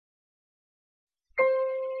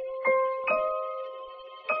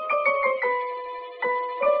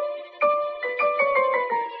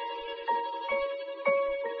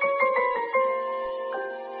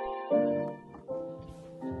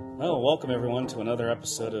welcome everyone to another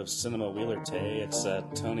episode of Cinema Wheeler Tay. It's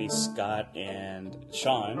Tony, Scott, and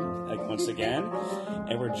Sean once again,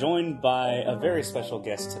 and we're joined by a very special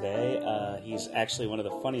guest today. He's actually one of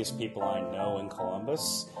the funniest people I know in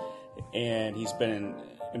Columbus, and he's been in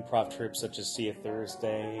improv troupes such as See a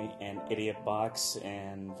Thursday and Idiot Box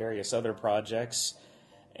and various other projects.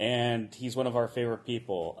 And he's one of our favorite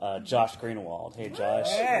people, Josh Greenwald. Hey, Josh.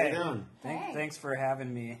 Hey. How you doing? Thanks for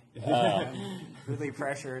having me. I'm really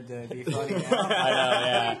pressured to be funny now. I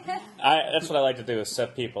know, yeah. That's what I like to do, is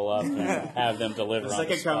set people up and have them deliver The on the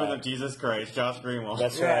second spot. coming of Jesus Christ, Josh Greenwald.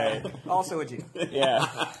 That's right. Also a Jew. Yeah,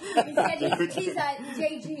 He's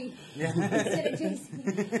JG instead of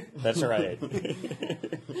JC. that's right.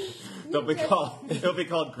 They'll be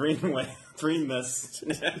called Greenway. Green Mist.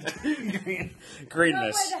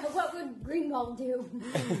 Greenness. What would Greenwald do?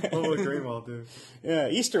 What would Greenwald do? Yeah,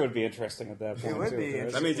 Easter would be interesting at that point. It would too, be.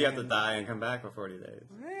 right? That means you have to die and come back for 40 days.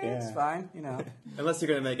 It's Yeah. fine, you know. Unless you're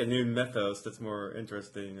going to make a new mythos that's more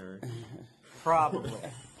interesting. Or Probably.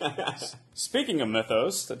 Speaking of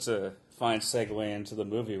mythos, that's a fine segue into the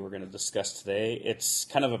movie we're going to discuss today. It's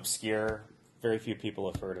kind of obscure. Very few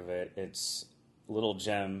people have heard of it. It's a little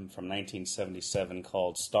gem from 1977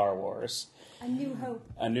 called Star Wars. A New Hope.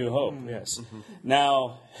 A New Hope, yes.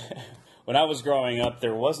 Now, when I was growing up,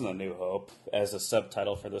 there wasn't A New Hope as a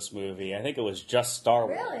subtitle for this movie. I think it was just Star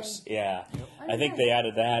Wars. Really? Yeah. Oh, I think nice. they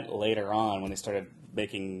added that later on when they started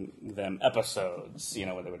making them episodes,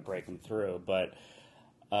 where they would break them through. But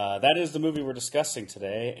that is the movie we're discussing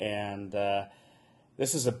today, and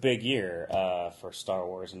this is a big year for Star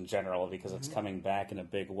Wars in general because it's coming back in a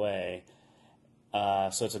big way.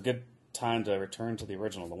 So it's a good time to return to the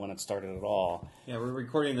original, the one that started it all. yeah, we're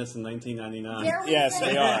recording this in 1999. Dare we Yes,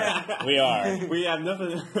 say- we are. We are. We have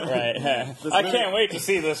nothing. Right. I can't wait to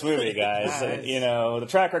see this movie, guys. The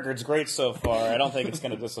track record's great so far. I don't think it's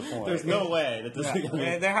going to disappoint. There's no way that this is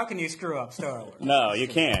going to How can you screw up Star Wars? No, you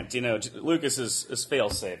can't. Lucas is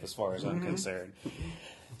fail-safe as far as I'm concerned.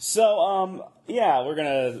 So, we're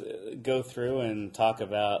going to go through and talk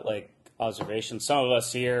about, observations. Some of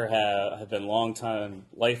us here have been lifelong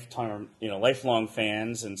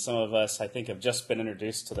fans, and some of us, I think, have just been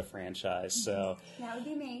introduced to the franchise. So, That would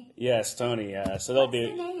be me. yes, Tony. So there'll What's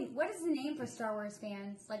the be. name? What is the name for Star Wars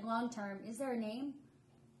fans? Like long term, is there a name?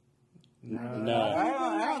 No,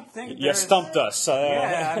 I don't think you there's- stumped us.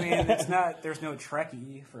 Yeah, I mean, it's not. There's no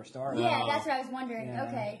Trekkie for Star Wars. Yeah, that's what I was wondering. Yeah.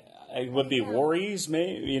 Okay. It would be Worries,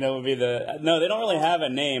 maybe. Would be the. No, they don't really have a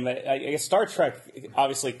name. I guess Star Trek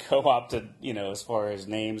obviously co-opted, as far as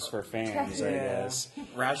names for fans. I Yeah. guess.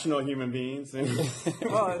 rational human beings.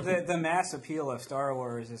 Well, the mass appeal of Star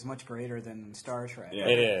Wars is much greater than Star Trek. Yeah.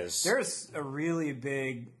 It is. There's a really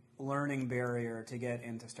big learning barrier to get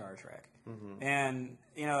into Star Trek. And,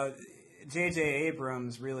 J.J.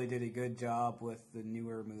 Abrams really did a good job with the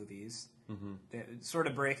newer movies, sort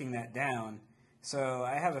of breaking that down. So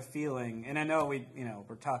I have a feeling, and I know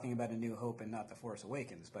we're talking about A New Hope and not The Force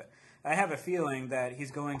Awakens, but I have a feeling that he's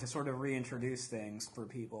going to sort of reintroduce things for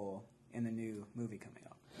people in the new movie coming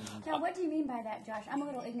up. Now, what do you mean by that, Josh? I'm a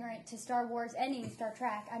little ignorant to Star Wars and even Star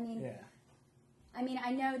Trek. I mean,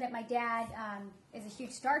 I know that my dad is a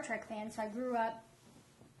huge Star Trek fan, so I grew up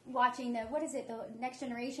watching the Next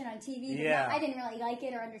Generation on TV. But Yeah. I didn't really like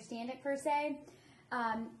it or understand it per se.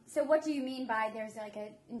 So what do you mean by there's like an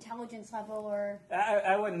intelligence level or...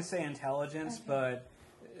 I wouldn't say intelligence, but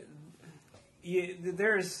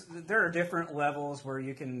there are different levels where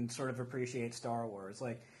you can sort of appreciate Star Wars.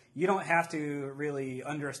 Like, you don't have to really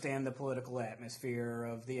understand the political atmosphere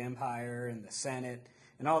of the Empire and the Senate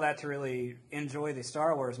and all that to really enjoy the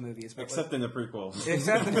Star Wars movies. But Except in the prequel.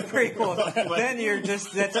 except in the prequel, then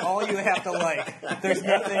that's all you have to like. There's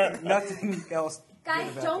nothing else.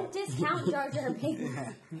 Guys, don't discount Jar Jar Binks.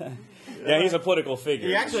 Yeah, he's a political figure.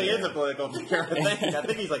 He actually is a political figure. I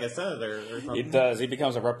think he's like a senator or something. He does. He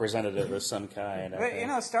becomes a representative of some kind. I But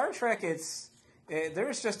think. Star Trek,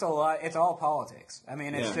 there's just a lot. It's all politics. I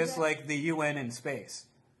mean, it's Yeah. just like the UN in space,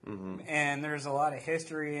 and there's a lot of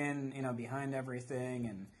history behind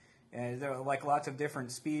everything, and there are like lots of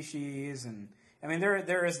different species, and I mean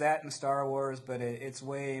there is that in Star Wars, but it's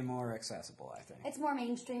way more accessible, I think. It's more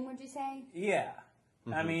mainstream, would you say? Yeah.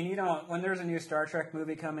 I mean, when there's a new Star Trek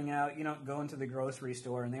movie coming out, you don't go into the grocery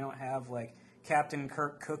store and they don't have like Captain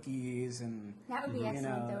Kirk cookies and That would be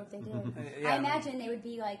excellent, though, if they did. yeah. I imagine they would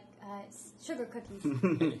be like sugar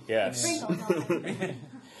cookies. Yes. Sprinkles on it.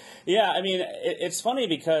 Yeah, I mean, it's funny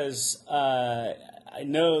because I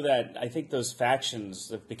know that I think those factions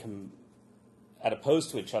have become opposed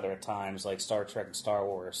to each other at times, like Star Trek and Star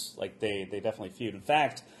Wars. Like, they definitely feud. In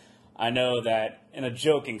fact, I know that in a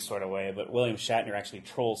joking sort of way, but William Shatner actually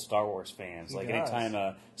trolls Star Wars fans. He Like does. anytime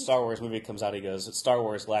a Star Wars movie comes out, he goes, "Star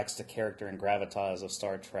Wars lacks the character and gravitas of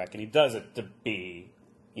Star Trek," and he does it to be,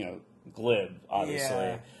 glib, obviously.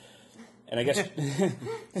 Yeah. And I guess,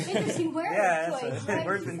 Interesting word Yeah, choice. that's What a did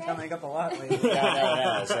word's you been say? coming up a lot lately.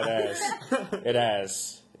 yeah, no, it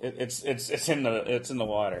has. It's in the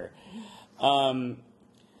water.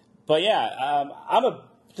 But yeah,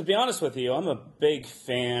 to be honest with you, I'm a big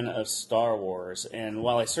fan of Star Wars, and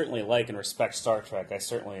while I certainly like and respect Star Trek, I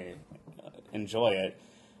certainly enjoy it.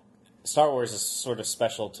 Star Wars is sort of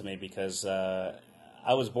special to me because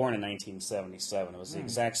I was born in 1977. It was the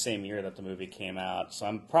exact same year that the movie came out, so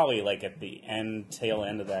I'm probably like at the tail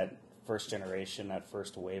end of that first generation, that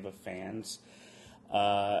first wave of fans.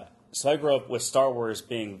 So I grew up with Star Wars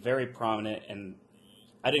being very prominent, and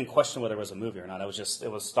I didn't question whether it was a movie or not. It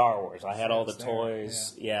was Star Wars. I had all the It's there,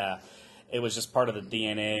 toys. Yeah. It was just part of the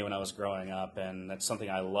DNA when I was growing up, and that's something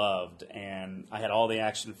I loved. And I had all the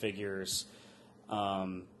action figures. I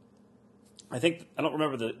don't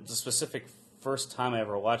remember the specific first time I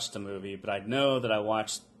ever watched a movie, but I know that I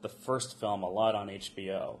watched the first film a lot on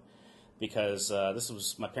HBO because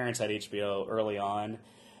my parents had HBO early on.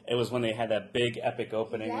 It was when they had that big epic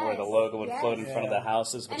opening where the logo would float in front of the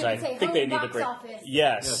houses, which And it I would say think they home need to box bring. office.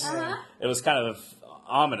 Yes, Uh-huh. it was kind of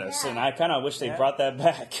ominous, Yeah. and I kind of wish they Yeah. brought that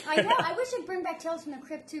back. I know. I wish they'd bring back Tales from the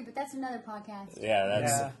Crypt too, but that's another podcast. Yeah,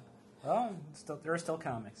 that's Yeah. Well, there are still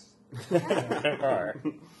comics. There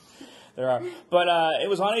are. But it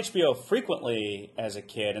was on HBO frequently as a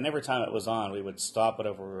kid, and every time it was on, we would stop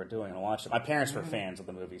whatever we were doing and watch it. My parents were fans of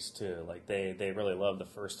the movies, too. Like, they really loved the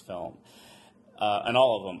first film. And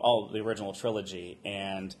all of them, all of the original trilogy.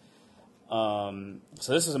 And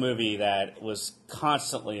so this is a movie that was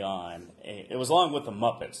constantly on. It was along with the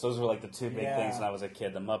Muppets. Those were like the two big things when I was a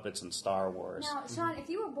kid, the Muppets and Star Wars. Now, Sean, if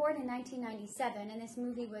you were born in 1997 and this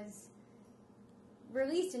movie was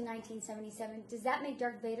released in 1977, does that make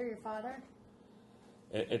Darth Vader your father?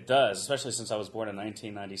 It does, especially since I was born in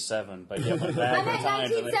 1997. But yeah, went back I in meant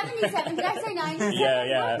time. 1977. Did I say 97?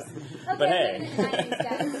 Yeah. Whoops. But Okay, hey. maybe the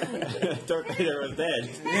 90s, guys. Darth Vader was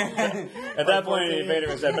dead. At that point, Vader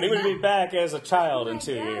was dead, but he would be back as a child Oh in my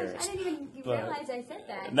 2 gosh, years. I didn't even But- realize I said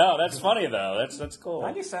that. No, that's funny though. That's cool.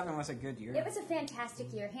 97 was a good year. It was a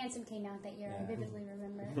fantastic year. Handsome came out that year. I vividly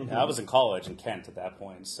remember. Yeah, I was in college in Kent at that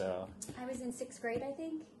point, so. I was in 6th grade, I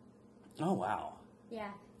think. Oh wow. Yeah,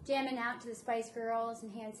 jamming out to the Spice Girls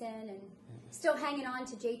and Hanson, and still hanging on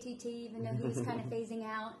to JTT, even though he was kind of phasing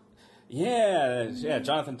out. Yeah,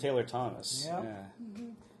 Jonathan Taylor Thomas. Yep. Yeah.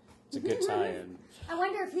 It's a good tie-in. I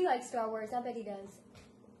wonder if he likes Star Wars. I bet he does.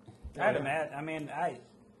 I'd imagine. I mean,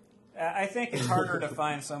 I think it's harder to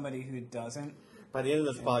find somebody who doesn't. By the end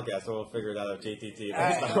of this podcast, we'll figure it out if JTT is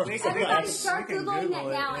I- Star Wars. we can- Everybody we start can Googling Google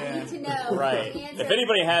that now. it, I yeah. need to know. Right. the answer. If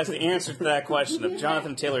anybody has the answer to that question, if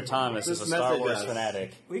Jonathan Taylor Thomas is a Just Star message Wars us.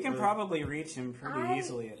 fanatic, We can probably reach him pretty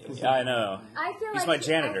easily at this. I know. I feel He's like my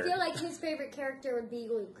janitor. I feel like his favorite character would be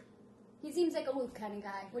Luke. He seems like a Luke kind of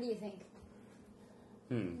guy. What do you think?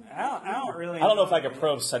 I don't really. I don't know if I could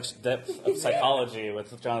probe such depth of psychology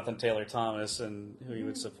with Jonathan Taylor Thomas and who he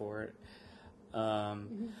would support.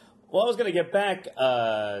 Well, I was going to get back,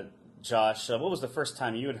 Josh. What was the first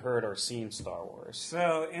time you had heard or seen Star Wars?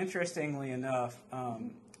 So interestingly enough,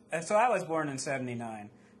 so I was born in '79.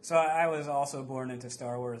 So I was also born into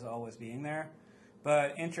Star Wars always being there.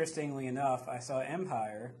 But interestingly enough, I saw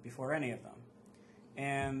Empire before any of them.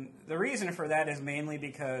 And the reason for that is mainly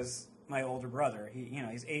because my older brother,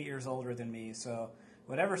 he's 8 years older than me, so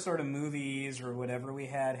whatever sort of movies or whatever we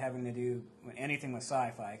had having to do anything with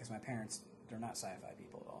sci-fi, because my parents, they're not sci-fi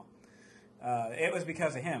people at all. It was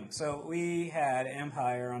because of him. So we had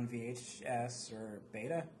Empire on VHS or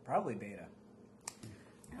Beta, probably Beta.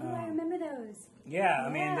 Oh, I remember those. Yeah, I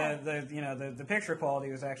mean Yeah. the picture quality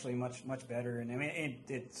was actually much much better, and I mean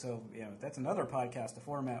that's another podcast, the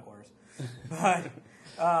format wars. But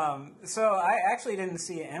so I actually didn't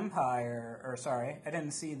see I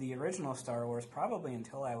didn't see the original Star Wars probably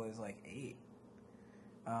until I was like 8.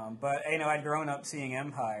 But I'd grown up seeing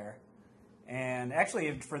Empire, and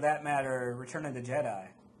actually for that matter, Return of the Jedi.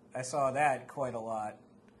 I saw that quite a lot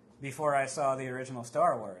before I saw the original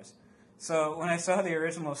Star Wars. So when I saw the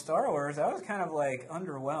original Star Wars, I was kind of like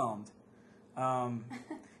underwhelmed,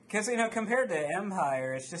 because compared to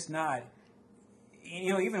Empire, it's just not.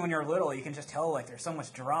 Even when you're little, you can just tell like there's so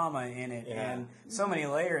much drama in it and so many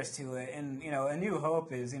layers to it. And A New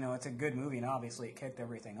Hope is it's a good movie, and obviously it kicked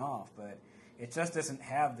everything off, but it just doesn't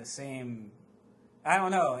have the same. I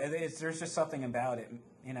don't know. There's just something about it.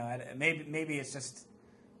 Maybe it's just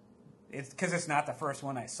because it's not the first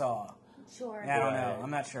one I saw. Sure. Yeah, I don't know. Right.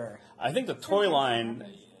 I'm not sure. I think the toy line.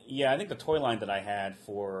 Yeah, I think the toy line that I had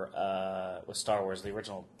for with Star Wars, the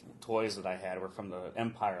original toys that I had were from the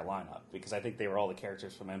Empire lineup because I think they were all the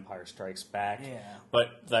characters from Empire Strikes Back. Yeah.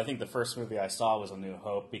 But I think the first movie I saw was A New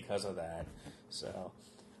Hope because of that. So,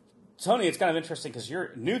 Tony, it's kind of interesting because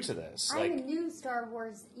you're new to this. I'm a new Star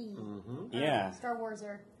Wars Yeah. Star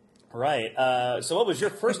Warser. Right. So, what was your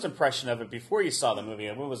first impression of it before you saw the movie?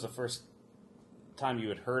 What was the first time you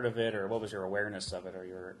had heard of it, or what was your awareness of it, or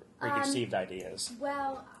your preconceived ideas?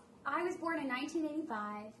 Well, I was born in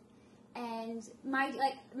 1985, and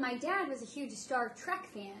my dad was a huge Star Trek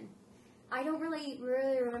fan. I don't really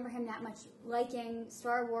remember him that much liking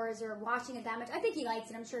Star Wars or watching it that much. I think he likes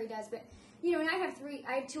it. I'm sure he does. But you know, and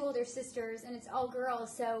I have 2 older sisters, and it's all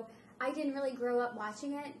girls, so I didn't really grow up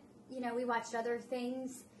watching it. You know, we watched other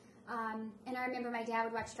things, and I remember my dad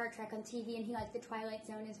would watch Star Trek on TV, and he liked the Twilight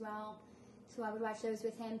Zone as well, so I would watch those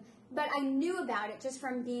with him. But I knew about it just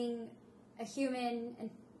from being a human and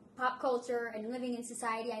pop culture and living in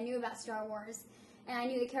society. I knew about Star Wars. And I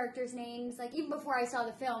knew the characters' names. Like, even before I saw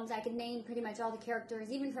the films, I could name pretty much all the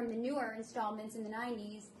characters, even from the newer installments in the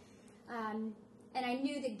 90s. And I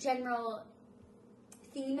knew the general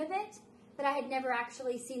theme of it, but I had never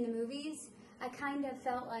actually seen the movies. I kind of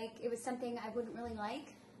felt like it was something I wouldn't really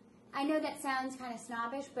like. I know that sounds kind of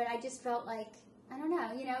snobbish, but I just felt like, I don't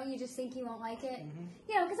know, you know, you just think you won't like it. Mm-hmm.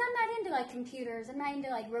 You know, because I'm not into, like, computers. I'm not into,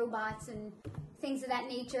 like, robots and things of that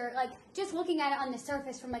nature. Like, just looking at it on the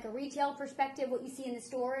surface from, like, a retail perspective, what you see in the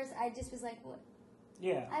stores, I just was like, what?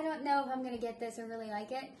 Yeah. I don't know if I'm going to get this or really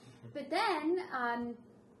like it. But then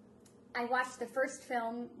I watched the first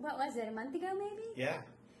film, what was it, a month ago maybe? Yeah.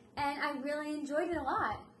 And I really enjoyed it a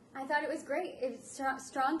lot. I thought it was great. It was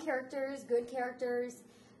strong characters, good characters.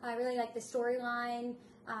 I really liked the storyline.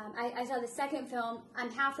 I saw the second film.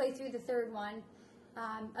 I'm halfway through the third one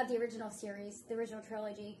of the original series, the original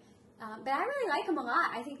trilogy. But I really like them a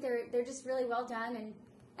lot. I think they're just really well done.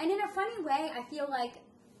 And in a funny way, I feel like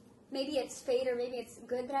maybe it's fate or maybe it's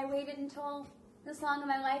good that I waited until this long in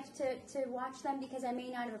my life to watch them because I may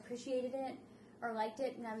not have appreciated it or liked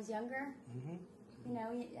it when I was younger. Mm-hmm. You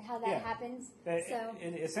know, how that happens. So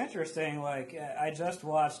it's interesting. Like, I just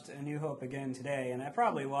watched A New Hope again today, and I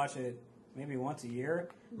probably watch it maybe once a year.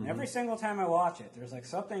 Mm-hmm. And every single time I watch it, there's like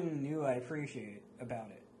something new I appreciate about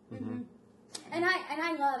it. Mm-hmm. And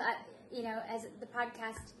I love, you know, as the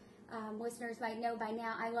podcast listeners might know by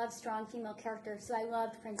now, I love strong female characters. So I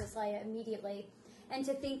loved Princess Leia immediately. And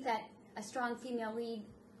to think that a strong female lead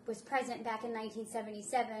was present back in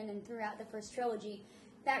 1977 and throughout the first trilogy,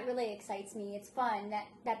 that really excites me. It's fun.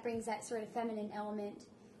 That brings that sort of feminine element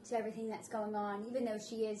to everything that's going on, even though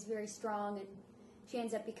she is very strong and she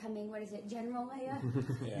ends up becoming, what is it, General Leia?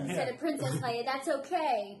 Instead of Princess Leia. That's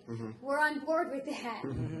okay. Mm-hmm. We're on board with that.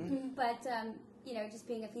 Mm-hmm. But, you know, just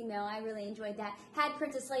being a female, I really enjoyed that. Had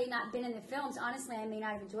Princess Leia not been in the films, honestly, I may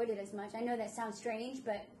not have enjoyed it as much. I know that sounds strange,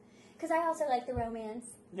 but because I also like the romance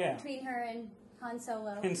between her and Han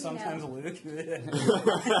Solo. And sometimes Luke. Yes.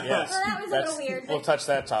 Well, that was a little weird. We'll touch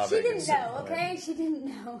that topic. She didn't know, okay? She didn't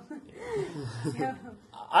know. So.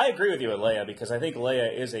 I agree with you with Leia because I think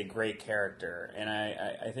Leia is a great character, and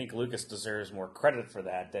I think Lucas deserves more credit for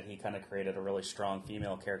that he kind of created a really strong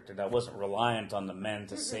female character that wasn't reliant on the men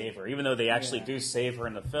to save her. Even though they actually do save her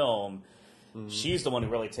in the film, she's the one who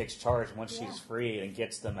really takes charge once she's freed and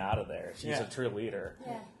gets them out of there. She's a true leader.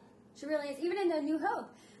 Yeah, she really is. Even in The New Hope,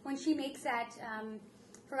 when she makes that,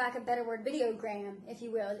 for lack of a better word, videogram, if you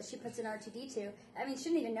will, that she puts in R2-D2, I mean, she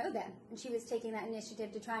didn't even know them. And she was taking that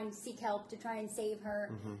initiative to try and seek help, to try and save her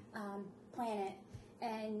planet.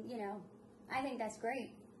 And, you know, I think that's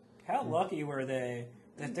great. How lucky were they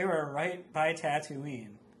that they were right by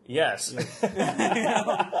Tatooine? Yes.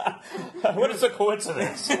 What is a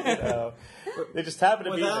coincidence? You know, they just happened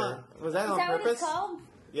to be there. Was that on Is that purpose? what it's called?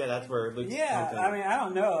 Yeah, that's where Luke's I mean, I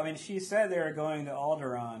don't know. I mean, she said they were going to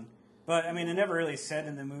Alderaan. But, I mean, it never really said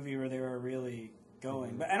in the movie where they were really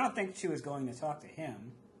going. But I don't think she was going to talk to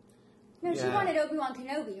him. No, she wanted Obi-Wan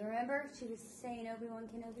Kenobi, remember? She was saying Obi-Wan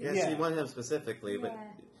Kenobi. Yeah, she wanted him specifically, but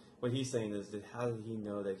what he's saying is that how did he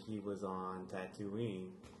know that he was on Tatooine?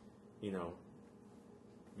 You know,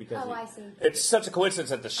 because I see. It's such a coincidence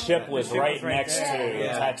that the ship was right next to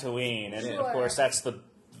Tatooine, and of course that's the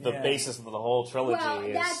basis of the whole trilogy. Well,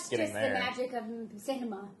 is that's getting just there. the magic of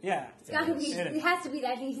cinema. Yeah. It's gotta be. It has to be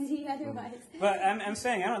that easy, otherwise. But I'm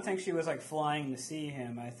saying I don't think she was like flying to see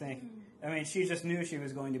him. I think I mean she just knew she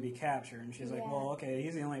was going to be captured, and she's like, well, okay,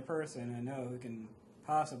 he's the only person I know who can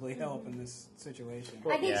possibly help in this situation.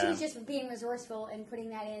 I think she was just being resourceful and putting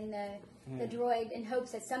that in the droid in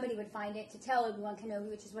hopes that somebody would find it to tell Obi-Wan Kenobi,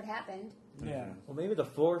 which is what happened. Yeah. Well, maybe the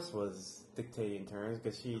Force was dictating terms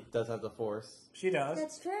because she does have the Force. She does.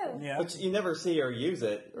 That's true. Yeah. But you never see her use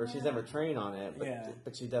it, or she's never trained on it. But, Yeah.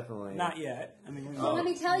 but she definitely... Not yet. I mean, Well, let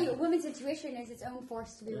me tell you, a woman's intuition is its own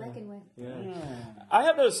force to be reckoned with. Yeah. I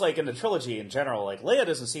have noticed, like, in the trilogy in general, like, Leia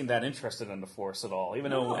doesn't seem that interested in the Force at all.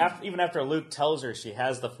 Even though, even after Luke tells her she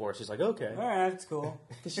has the Force, she's like, okay. all right, that's cool.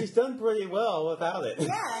 Because she's done pretty well without it.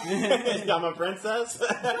 Yeah. I'm a princess. Well,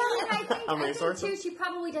 and I think resourceful. too, she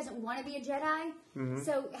probably doesn't want to be a Jedi.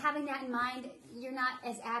 So having that in mind, you're not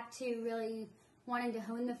as apt to really wanting to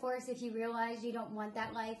hone the Force if you realize you don't want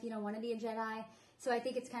that life, you don't want to be a Jedi. So I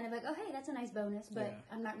think it's kind of like, oh, hey, that's a nice bonus, but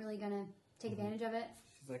I'm not really going to take advantage of it.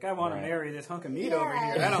 She's like, I want to marry this hunk of meat Yeah. over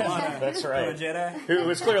here. I don't want to That's right. be a Jedi. Who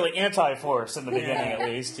was clearly anti-Force in the beginning, at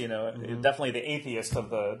least. You know, definitely the atheist of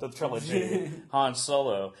the trilogy, Han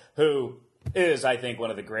Solo, who is, I think, one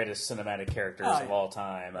of the greatest cinematic characters of all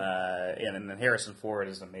time. And Harrison Ford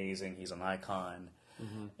is amazing. He's an icon.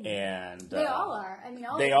 And They all are. I mean,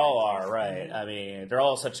 they all are, right. I mean, they're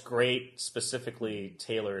all such great, specifically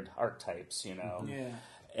tailored archetypes, you know.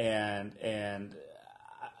 Yeah. And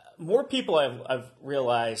more people I've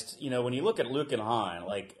realized, you know, when you look at Luke and Han,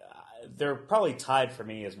 like, they're probably tied for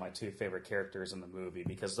me as my two favorite characters in the movie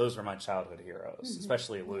because those were my childhood heroes,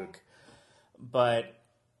 especially Luke. But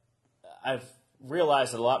I've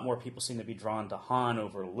realized that a lot more people seem to be drawn to Han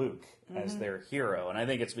over Luke as their hero. And I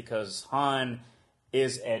think it's because Han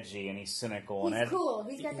is edgy and he's cynical. He's cool.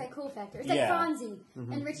 He's got that cool factor. It's like Fonzie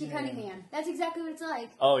and Richie Cunningham. That's exactly what it's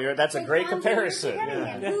like. Oh, that's a Like great Fonzie and comparison. Richie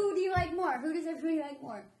Cunningham. Who do you like more? Who does everybody like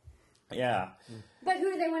more? Yeah. But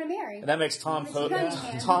who do they want to marry? And that makes Tom Richie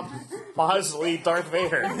Cunningham. Bosley Darth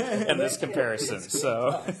Vader in this comparison.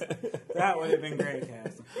 So That would have been great,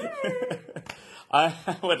 Cass. I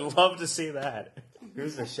would love to see that.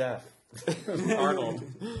 Who's the chef? Arnold.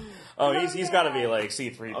 Oh, he's got to be like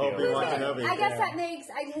C-3PO. Obi-Wan Kenobi. I guess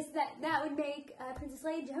that would make Princess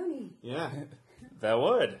Leia Joni. Yeah. That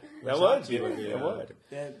would. That would.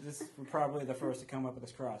 Yeah, this is probably the first to come up with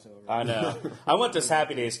this crossover. I know. I want this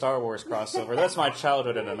Happy Days Star Wars crossover. That's my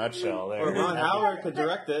childhood in a nutshell. There. Or Ron Howard could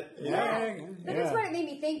direct it. Yeah. But that's what it made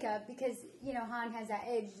me think of because, you know, Han has that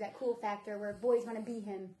edge, that cool factor where boys want to be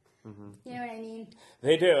him. You know what I mean?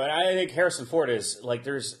 They do, and I think Harrison Ford is like.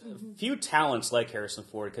 There's few talents like Harrison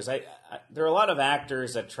Ford because there are a lot of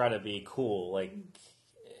actors that try to be cool, like,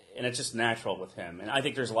 and it's just natural with him. And I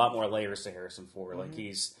think there's a lot more layers to Harrison Ford. Like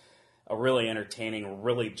he's a really entertaining,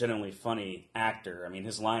 really genuinely funny actor. I mean,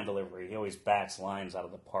 his line delivery, he always bats lines out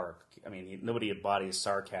of the park. I mean, nobody embodies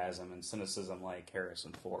sarcasm and cynicism like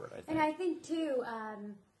Harrison Ford. I think. And I think too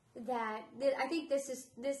that I think this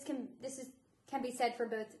can be said for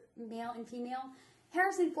both male and female.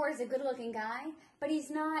 Harrison Ford is a good-looking guy, but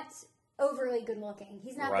he's not overly good-looking.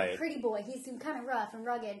 He's not the pretty boy. He's kind of rough and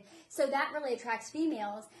rugged. So that really attracts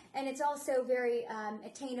females, and it's also very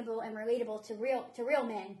attainable and relatable to real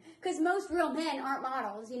men. Because most real men aren't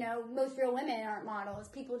models. You know, most real women aren't models.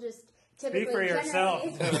 People just typically Speak for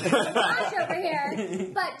yourself. Flash over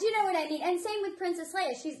here. But do you know what I mean? And same with Princess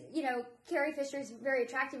Leia. She's, you know, Carrie Fisher's very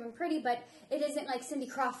attractive and pretty, but it isn't like Cindy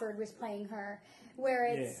Crawford was playing her, where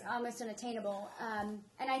it's almost unattainable.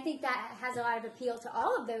 And I think that has a lot of appeal to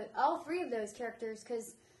all three of those characters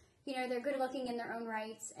because, you know, they're good looking in their own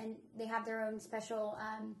rights and they have their own special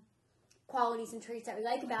qualities and traits that we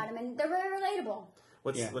like about them, and they're very relatable.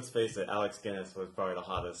 Let's face it, Alex Guinness was probably the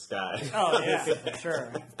hottest guy. Oh, yeah,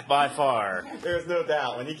 sure. By far. There's no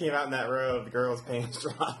doubt. When he came out in that robe, the girl's pants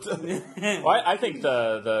dropped. Well, I think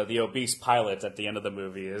the obese pilot at the end of the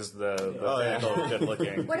movie is the good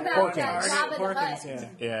looking. What about Jabba the Hutt?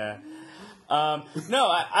 Yeah. No,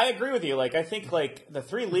 I agree with you. Like, I think like the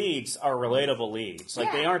three leads are relatable leads.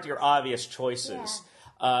 Like they aren't your obvious choices.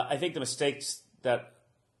 I think the mistakes that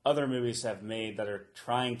other movies have made that are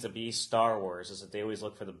trying to be Star Wars is that they always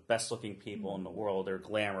look for the best looking people in the world. They're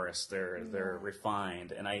glamorous. They're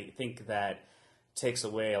refined, and I think that takes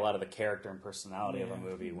away a lot of the character and personality of a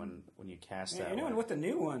movie when you cast that. And with the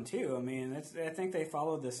new one too. I mean, I think they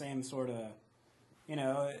followed the same sort of, you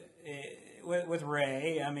know, with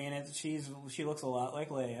Rey. I mean, she looks a lot like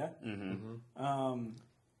Leia.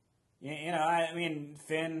 You know, I mean,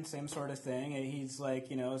 Finn, same sort of thing. He's like,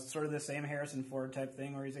 you know, sort of the same Harrison Ford type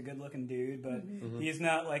thing where he's a good-looking dude, but he's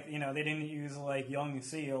not like, you know, they didn't use like Young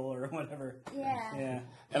Seal or whatever. Yeah.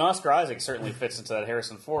 And Oscar Isaac certainly fits into that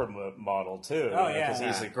Harrison Ford model too. Oh yeah, because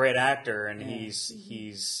he's a great actor and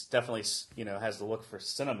he's definitely, you know, has the look for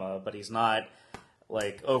cinema, but he's not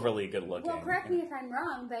like overly good looking. Well, correct me if I'm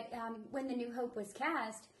wrong, but when The New Hope was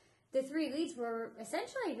cast, the three leads were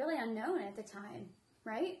essentially really unknown at the time.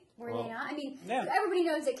 Right? Were they not? I mean, everybody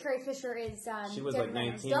knows that Carrie Fisher is she was Debbie like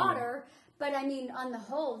Reynolds' 19. daughter, But I mean, on the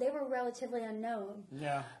whole, they were relatively unknown.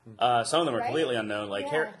 Yeah. Some of them were Right? completely unknown.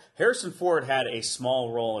 Like Yeah. Harrison Ford had a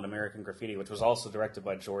small role in American Graffiti, which was also directed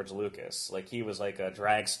by George Lucas. Like he was like a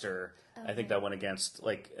dragster. I think that went against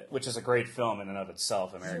which is a great film in and of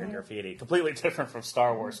itself, American Graffiti. Completely different from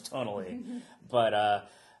Star Wars tonally, but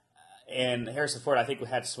and Harrison Ford I think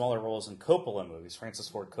had smaller roles in Coppola movies, Francis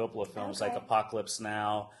Ford Coppola films like Okay. Apocalypse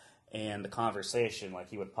Now and The Conversation. Like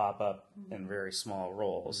he would pop up in very small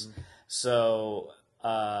roles. So.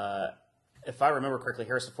 If I remember correctly,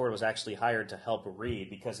 Harrison Ford was actually hired to help Reed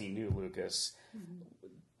because he knew Lucas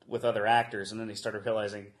with other actors, and then he started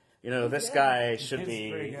realizing, this good. guy should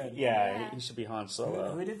He's pretty be, good. yeah, he should be Han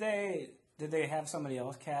Solo. Who did they have somebody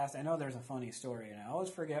else cast? I know there's a funny story, and I always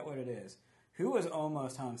forget what it is. Who was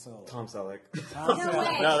almost Han Solo? Tom Selleck. Tom No Selleck.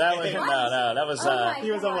 way. No, that was What? that was Oh my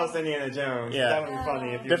He was God. almost Indiana Jones. Yeah. That would be funny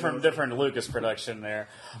if you different Lucas production there.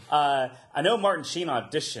 I know Martin Sheen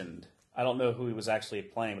auditioned. I don't know who he was actually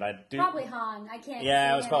playing, but I do. Probably Han. I can't. Yeah,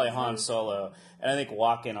 see it was him probably as Han Luke. Solo, and I think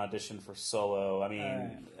Walken auditioned for Solo. I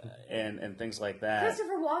mean, and things like that.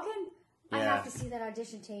 Christopher Walken. I Yeah. have to see that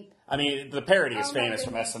audition tape. I mean, the parody is Oh, my famous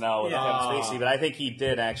from goodness. SNL with Yeah. Kevin Spacey, but I think he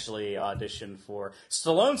did actually audition for.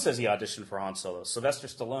 Stallone says he auditioned for Han Solo. Sylvester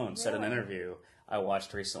Stallone said in an Really? interview I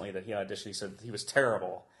watched recently that he auditioned. He said he was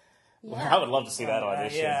terrible. Yeah. I would love to see that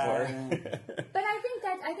audition yeah. for. But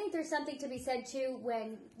I think there's something to be said too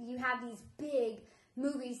when you have these big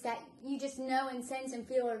movies that you just know and sense and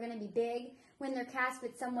feel are going to be big when they're cast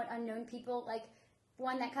with somewhat unknown people. Like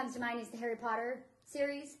one that comes to mind is the Harry Potter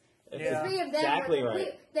series. Yeah. The three of them Exactly were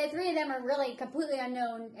right. the three of them are really completely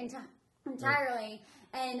unknown entirely.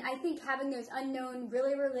 And I think having those unknown,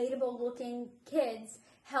 really relatable looking kids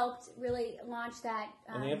helped really launch that.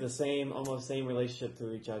 And they have the almost same relationship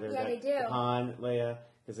to each other. Yeah, that they do. Han, Leia,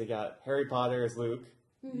 because they got Harry Potter as Luke.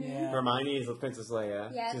 Yeah. Hermione is Princess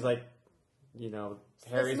Leia. Yeah. She's like,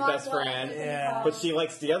 Harry's smart best one, friend. as they Yeah. call But it. she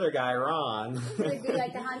likes the other guy, Ron. It would be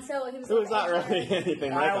like the Han Solo. He was, It was like not the really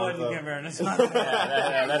anything like I Han wouldn't Solo. give her an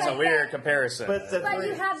That's a weird comparison. But But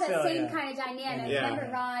you have that So, same yeah. kind of dynamic. Yeah.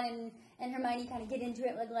 Remember Ron and Hermione kind of get into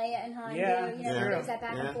it with Leia and Han Yeah, do. You know, yeah. there's that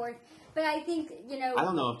back Yeah. and forth. But I think, I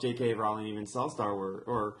don't know if J.K. Rowling even saw Star Wars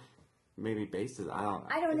or maybe based it. I don't know.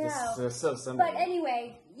 I don't know. They're so similar. But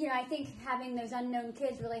anyway, I think having those unknown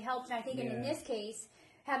kids really helped. And I think in this case,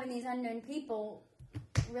 having these unknown people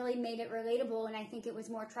really made it relatable. And I think it was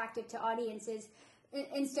more attractive to audiences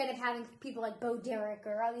instead of having people like Bo Derek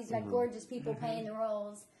or all these like gorgeous people playing the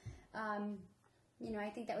roles. I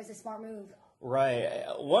think that was a smart move. Right.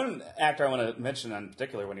 One actor I want to mention in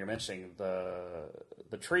particular when you're mentioning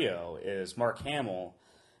the trio is Mark Hamill,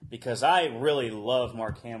 because I really love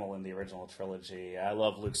Mark Hamill in the original trilogy. I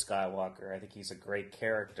love Luke Skywalker. I think he's a great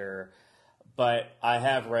character. But I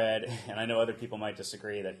have read, and I know other people might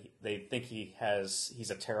disagree, that they think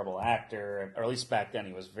he's a terrible actor, or at least back then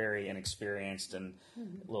he was very inexperienced and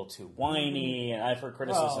a little too whiny, and I've heard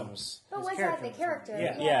criticisms. But His was that character the was-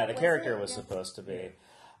 character? yeah. The character was supposed to be.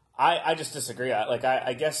 I just disagree.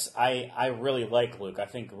 I guess I really like Luke. I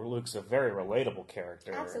think Luke's a very relatable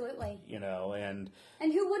character. Absolutely. And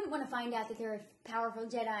And who wouldn't want to find out that they're a powerful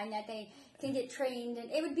Jedi and that they can get trained?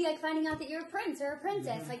 And it would be like finding out that you're a prince or a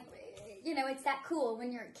princess. Like, it's that cool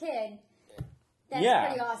when you're a kid. That's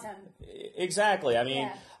pretty awesome. Exactly. I mean,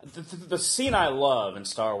 Yeah. the scene I love in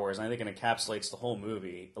Star Wars, and I think it encapsulates the whole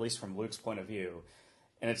movie, at least from Luke's point of view,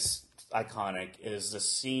 and it's iconic, is the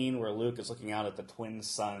scene where Luke is looking out at the twin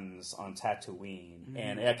suns on Tatooine,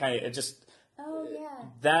 and it just Oh, yeah.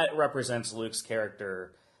 that represents Luke's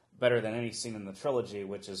character better than any scene in the trilogy,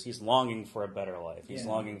 which is he's longing for a better life. He's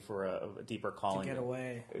longing for a deeper calling. Get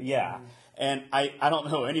away. Yeah. And I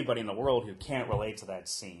don't know anybody in the world who can't relate to that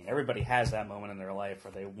scene. Everybody has that moment in their life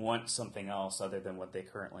where they want something else other than what they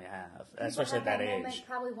currently have, especially at People have that age. moment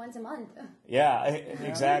probably once a month. Yeah,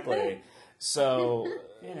 exactly. So,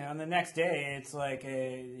 And the next day, it's like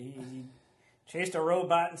he chased a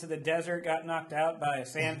robot into the desert, got knocked out by a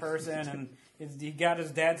sand person, and he got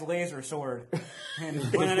his dad's laser sword and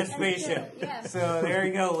went on a spaceship. Yeah. So there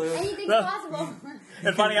you go, Luke. Anything's possible.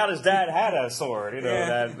 and finding out his dad had a sword,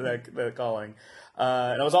 Yeah. that calling.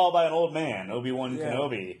 And it was all by an old man, Obi-Wan Yeah.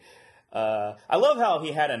 Kenobi. I love how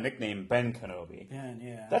he had a nickname, Ben Kenobi.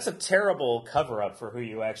 Yeah. That's a terrible cover-up for who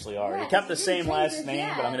you actually are. Yeah, you kept the you didn't same change last it, name,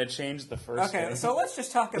 yeah. but I'm going to change the first Okay, name. so let's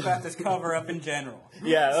just talk about this cover-up in general.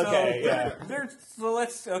 Yeah, okay,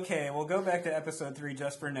 We'll go back to episode 3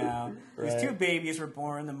 just for now. Right. These two babies were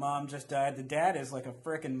born, the mom just died, the dad is like a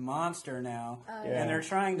frickin' monster now, Yeah. and they're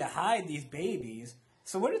trying to hide these babies.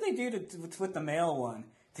 So what do they do with the male one?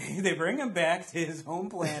 They bring him back to his home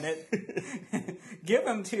planet, give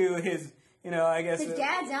him to I guess his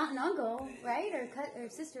dad's aunt and uncle, right, or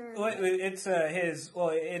sister. Well,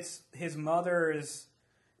 it's his mother's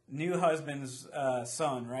new husband's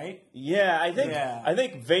son, right? Yeah, I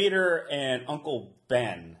think Vader and Uncle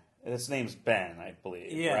Ben. His name's Ben, I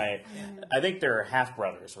believe. Yeah. Right. I think they're half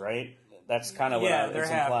brothers, right? That's kind of what they're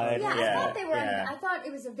it's half implied. Yeah, I thought they were. Yeah. I thought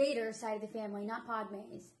it was a Vader side of the family, not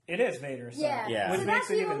Padme's. It is Vader's son. Yeah, Which so makes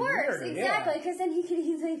that's it even worse. weirder. Exactly, because then he can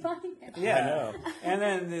easily find him. Yeah, I know. And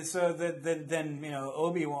then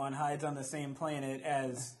Obi-Wan hides on the same planet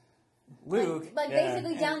as Luke. Like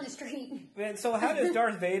basically down the street. And so how does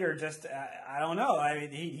Darth Vader just? I don't know. I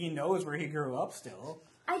mean, he knows where he grew up still.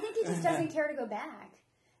 I think he just doesn't care to go back.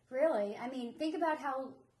 Really, I mean, think about how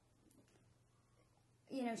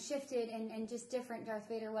shifted and just different Darth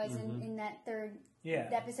Vader was in that third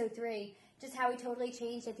episode 3. Just how he totally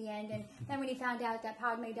changed at the end, and then when he found out that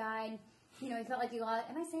Padme died, he felt like he lost.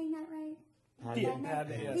 Am I saying that right?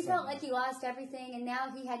 Padme, he felt like he lost everything, and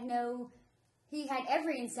now he had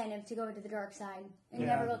every incentive to go into the dark side and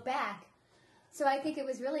never look back. So I think it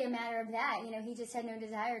was really a matter of that. He just had no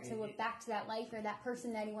desire to look back to that life or that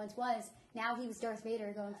person that he once was. Now he was Darth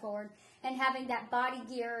Vader going forward, and having that body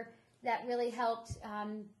gear that really helped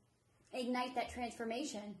ignite that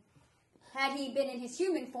transformation. Had he been in his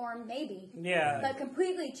human form, maybe. Yeah. But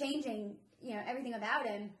completely changing, everything about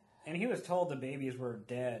him. And he was told the babies were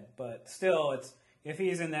dead, but still, if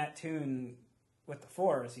he's in that tune with the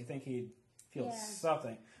Force, you think he'd feel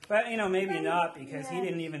something. But maybe not, because he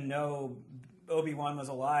didn't even know Obi-Wan was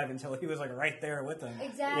alive until he was right there with him.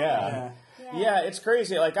 Exactly. Yeah, it's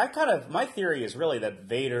crazy. Like my theory is really that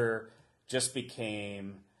Vader just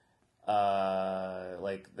became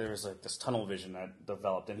there was this tunnel vision that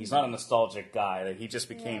developed, and he's not a nostalgic guy. That he just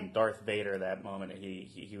became Darth Vader that moment.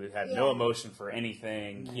 He had no emotion for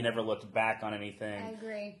anything. He never looked back on anything. I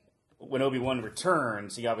agree. When Obi-Wan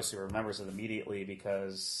returns, he obviously remembers it immediately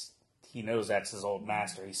because he knows that's his old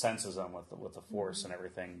master. He senses him with the Force and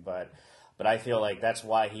everything. But I feel like that's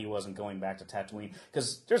why he wasn't going back to Tatooine,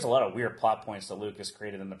 because there's a lot of weird plot points that Lucas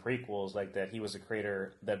created in the prequels, like that he was a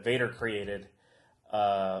creator, that Vader created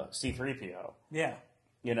C-3PO. Yeah.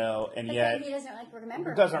 And but yet he doesn't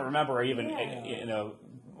remember. Doesn't remember or even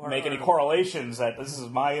make any correlations that this is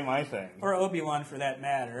my thing. Or Obi-Wan for that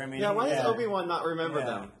matter. I mean, why does Obi-Wan not remember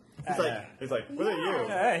them? He's like, what are you?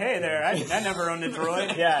 Hey there, I never owned a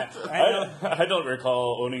droid. I don't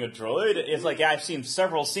recall owning a droid. It's like, I've seen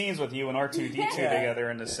several scenes with you and R2-D2 together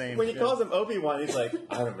in the same. When he calls him Obi-Wan, he's like,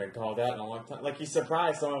 I haven't been called that in a long time. Like, he's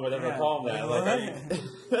surprised someone would ever call him that. Like,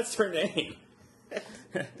 that's her name.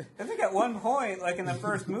 I think at one point, in the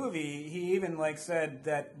first movie, he even said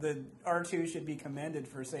that the R2 should be commended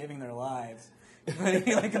for saving their lives. But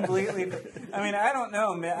he completely. I mean, I don't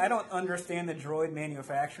know, man. I don't understand the droid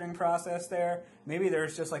manufacturing process there. Maybe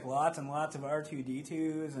there's just lots and lots of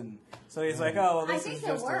R2-D2s, and so he's like, oh, well, this is just. I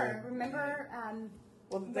think there were. Remember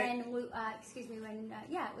when Luke, when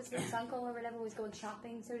it was his uncle or whatever was going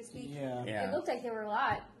shopping, so to speak. Yeah. It looked like there were a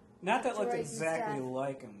lot. Not that looked exactly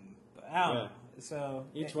like him, but I don't know. So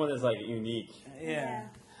each one is unique. Yeah.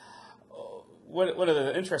 One of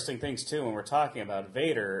the interesting things too, when we're talking about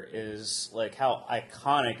Vader, is how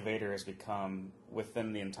iconic Vader has become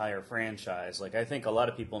within the entire franchise. I think a lot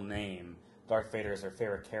of people name Darth Vader as their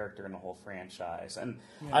favorite character in the whole franchise, and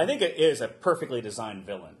I think it is a perfectly designed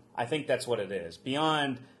villain. I think that's what it is.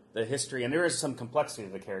 Beyond the history, and there is some complexity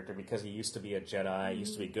to the character because he used to be a Jedi,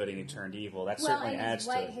 used to be good, and he turned evil. That certainly adds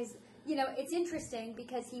to it. It's interesting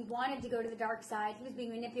because he wanted to go to the dark side. He was being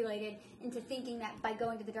manipulated into thinking that by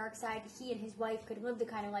going to the dark side, he and his wife could live the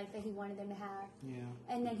kind of life that he wanted them to have. Yeah.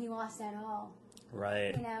 And then he lost that all.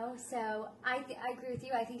 Right. So I agree with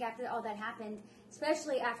you. I think after all that happened,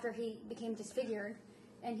 especially after he became disfigured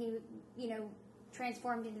and he,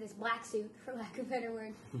 transformed into this black suit, for lack of a better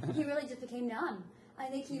word, he really just became numb. I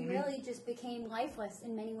think he really just became lifeless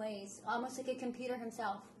in many ways, almost like a computer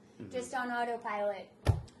himself, just on autopilot.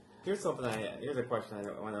 Here's a question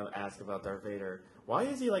I want to ask about Darth Vader. Why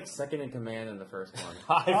is he second in command in the first one?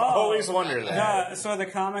 I've always wondered that. So the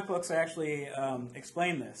comic books actually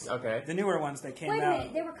explain this. Okay. The newer ones that came out. Wait a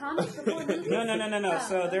minute, there were comics before movies? No. Oh,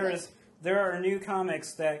 So there are new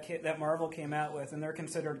comics that Marvel came out with, and they're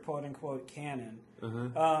considered quote unquote canon.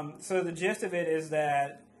 So the gist of it is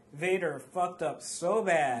that Vader fucked up so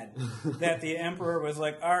bad that the Emperor was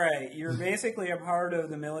like, all right, you're basically a part of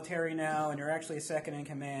the military now, and you're actually second in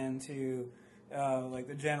command to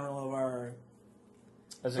the general of our...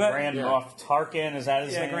 Is it Grand Moff Tarkin? Is that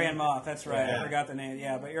his name? Yeah, Grand Moff, that's right. Yeah. I forgot the name.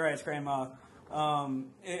 Yeah, but you're right, it's Grand Moff.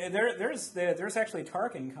 There's actually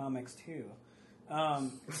Tarkin comics too.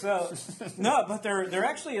 No, but they're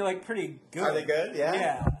actually pretty good. Are they good? Yeah.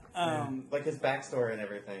 Yeah. Like his backstory and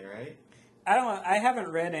everything, right? I haven't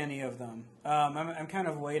read any of them. I'm kind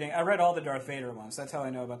of waiting. I read all the Darth Vader ones. That's how I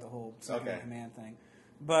know about the whole second in command thing.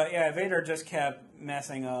 But yeah, Vader just kept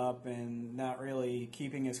messing up and not really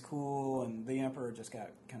keeping his cool, and the Emperor just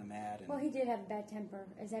got kind of mad. Well, he did have a bad temper,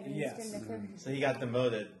 as evidenced in the film. So he got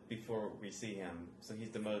demoted before we see him. So he's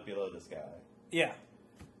demoted below this guy. Yeah.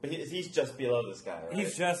 But he's just below this guy, right?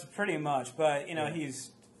 He's just pretty much, but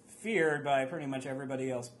he's feared by pretty much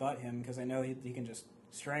everybody else but him, because I know he can just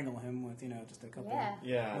strangle him with just a couple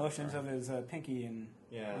motions of his pinky and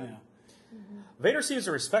Vader seems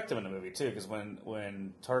to respect him in the movie too, because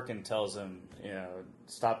when Tarkin tells him,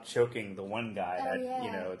 stop choking the one guy,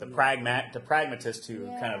 the pragmatist who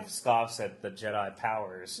kind of scoffs at the Jedi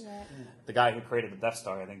powers, the guy who created the Death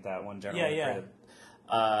Star, I think that one general created.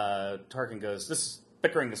 Tarkin goes, "This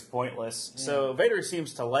bickering is pointless." Yeah. So Vader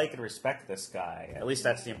seems to like and respect this guy. At least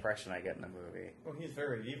that's the impression I get in the movie. Well, he's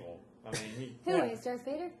very evil. I mean, who is Darth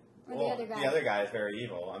Vader? Or the other guy? The other guy is very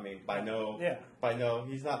evil. I mean,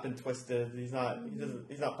 he's not been twisted. He's not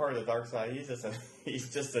part of the dark side. He's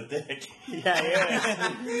just a dick. Yeah,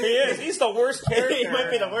 he is. He's the worst character. He might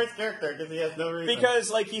be the worst character because he has no reason.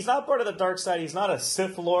 Because he's not part of the dark side. He's not a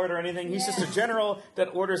Sith Lord or anything. He's just a general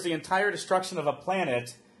that orders the entire destruction of a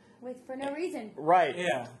planet. For no reason. Right.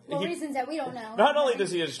 Yeah. Well, reasons that we don't know. Not only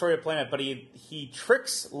does he destroy a planet, but he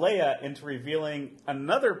tricks Leia into revealing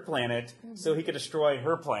another planet so he could destroy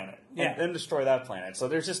her planet. And then destroy that planet. So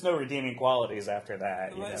there's just no redeeming qualities after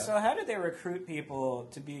that. So how did they recruit people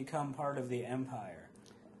to become part of the Empire?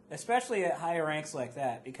 Especially at higher ranks like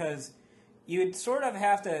that. Because you'd sort of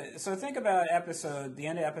have to... So think about the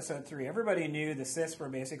end of Episode 3. Everybody knew the Sith were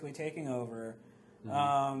basically taking over.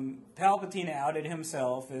 Palpatine outed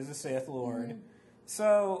himself as a Sith Lord.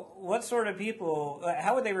 So, what sort of people?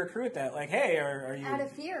 How would they recruit that? Like, hey, are you out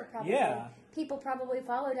of fear? Probably. Yeah, people probably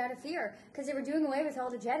followed out of fear because they were doing away with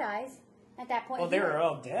all the Jedi's at that point. Well, they were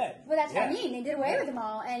all dead. Well, that's what I mean. They did away with them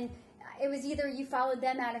all, and it was either you followed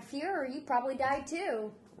them out of fear or you probably died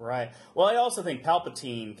too. Right. Well, I also think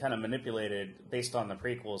Palpatine kind of manipulated, based on the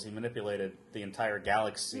prequels, he manipulated the entire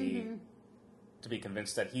galaxy. To be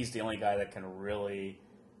convinced that he's the only guy that can really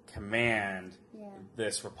command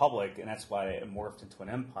this republic, and that's why it morphed into an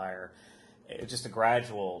empire. It's just a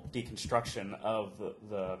gradual deconstruction of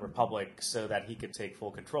the republic so that he could take full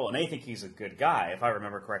control. And they think he's a good guy, if I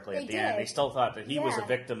remember correctly. At the end, they still thought that he was a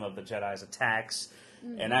victim of the Jedi's attacks,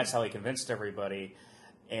 and that's how he convinced everybody.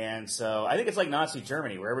 And so I think it's like Nazi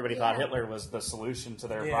Germany, where everybody thought Hitler was the solution to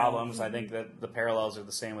their problems. I think that the parallels are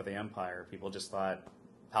the same with the Empire. People just thought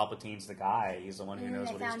Palpatine's the guy. He's the one who knows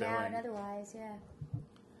what he's doing. Out otherwise,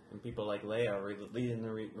 And people like Leia are leading the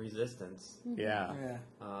resistance. Yeah.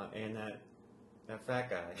 And that fat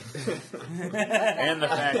guy. And the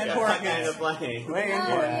fat guy. And the plane.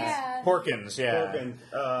 Porkins,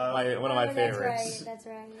 one of my favorites. That's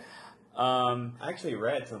right. I actually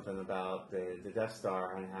read something about the Death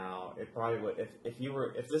Star and how it probably would,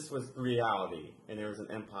 if this was reality and there was an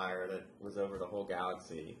empire that was over the whole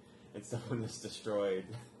galaxy, and someone just destroyed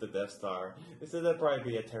the Death Star, they said that'd probably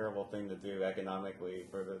be a terrible thing to do economically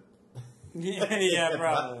for the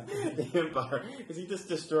probably the Empire, because he just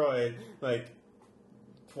destroyed like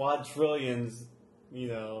quadrillions,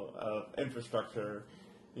 of infrastructure.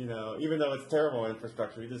 Even though it's terrible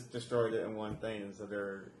infrastructure, he just destroyed it in one thing, and so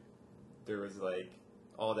there was like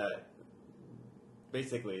all that.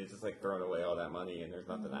 Basically, it's just like throwing away all that money, and there's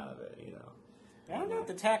nothing out of it. I don't know what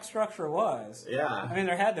the tax structure was. Yeah. I mean,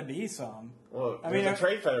 there had to be some. Well, a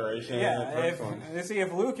trade federation. Yeah,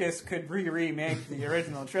 if Lucas could remake the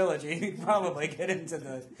original trilogy, he'd probably get into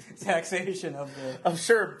the taxation of the... I'm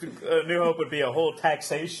sure New Hope would be a whole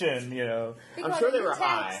taxation, I'm sure they were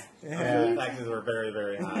high. Yeah. Taxes were very,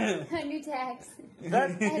 very high. A new tax.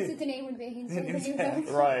 That's what the name would be.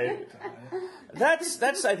 Right.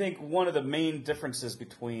 That's, I think, one of the main differences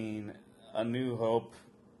between A New Hope,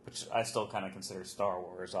 which I still kind of consider Star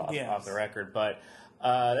Wars off the record, but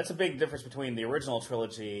that's a big difference between the original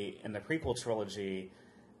trilogy and the prequel trilogy,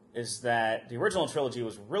 is that the original trilogy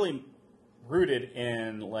was really rooted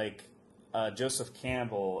in Joseph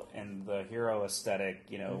Campbell and the hero aesthetic,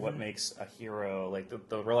 what makes a hero, like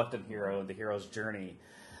the reluctant hero, the hero's journey,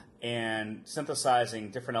 and synthesizing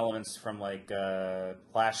different elements from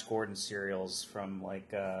Flash Gordon serials from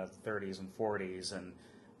 30s and 40s and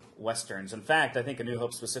Westerns. In fact, I think A New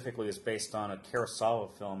Hope specifically is based on a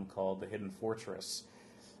Kurosawa film called The Hidden Fortress,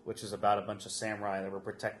 which is about a bunch of samurai that were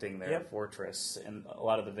protecting their fortress, and a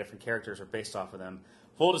lot of the different characters are based off of them.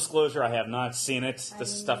 Full disclosure, I have not seen it.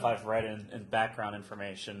 This is stuff I've read in background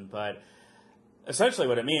information, but essentially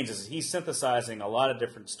what it means is he's synthesizing a lot of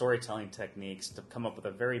different storytelling techniques to come up with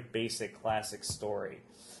a very basic classic story.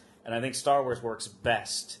 And I think Star Wars works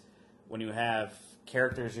best when you have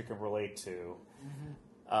characters you can relate to.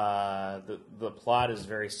 The plot is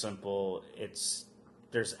very simple.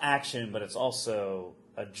 There's action, but it's also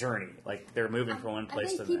a journey. Like they're moving from one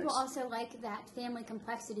place to the next. I think people also like that family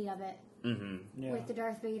complexity of it. Yeah. With the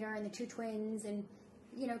Darth Vader and the two twins, and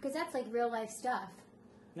because that's like real life stuff.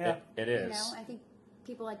 Yeah, it is. I think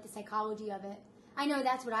people like the psychology of it. I know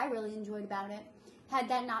that's what I really enjoyed about it. Had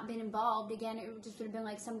that not been involved, again, it just would have been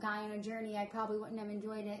like some guy on a journey. I probably wouldn't have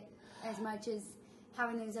enjoyed it as much as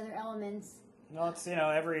having those other elements. Well, it's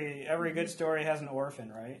every good story has an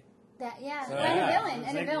orphan, right? That So, and a villain,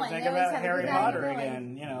 and a villain. Think They always about have a Harry good guy and a Potter villain.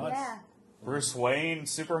 again. Yeah. Bruce Wayne,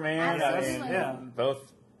 Superman. Absolutely.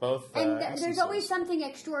 Both. And there's instances. always something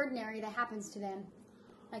extraordinary that happens to them.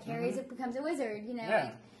 Like Harry becomes a wizard,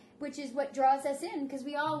 Yeah. which is what draws us in, because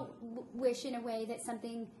we all wish in a way that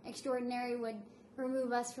something extraordinary would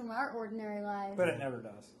remove us from our ordinary lives. But it never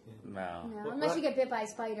does. No. Unless you get bit by a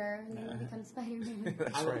spider and then you become Spider-Man.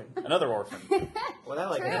 That's right. Another orphan. What I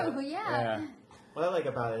like True, yeah. What I like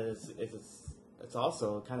about it is it's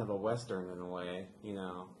also kind of a western in a way,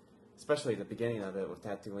 especially at the beginning of it with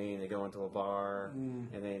Tatooine. They go into a bar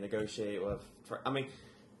and they negotiate with.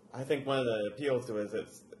 I think one of the appeals to it is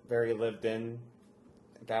it's very lived-in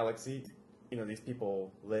galaxy. These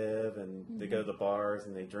people live and they go to the bars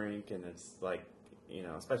and they drink, and it's like,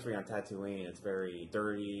 especially on Tatooine, it's very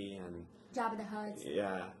dirty and. Jabba the Hutt.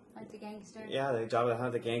 Yeah. Like the gangster. Yeah, they Jabba the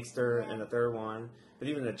Hutt, the gangster, in the third one. But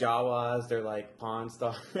even the Jawas, they're like pawn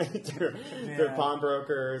stuff. they're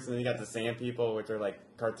pawnbrokers, and then you got the Sand People, which are like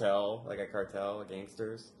cartel,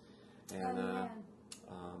 gangsters. And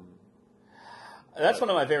that's one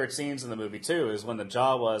of my favorite scenes in the movie too. Is when the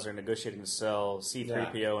Jawas are negotiating to sell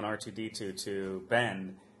C-3PO and R2-D2 to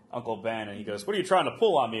Ben, Uncle Ben, and he goes, "What are you trying to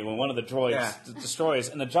pull on me?" When one of the droids destroys,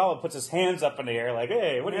 and the Jawa puts his hands up in the air like,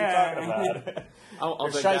 "Hey, what are you talking about?" I'll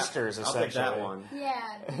They're take shysters, I'll take that essentially. one.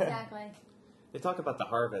 Yeah, exactly. They talk about the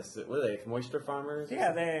harvest. What are they, moisture farmers?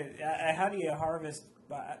 Yeah, how do you harvest?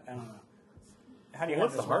 I don't know. How do you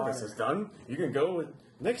Once the harvest harvest water? is done, you can go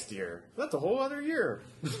next year. That's a whole other year.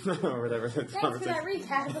 Or whatever. Thanks for that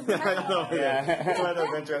recap. I don't know. Yeah. I thought that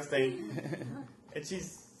was interesting. And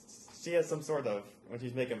she has some sort of, when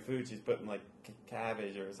she's making food, she's putting like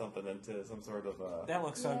cabbage or something into some sort of. That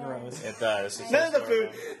looks so gross. It does. None of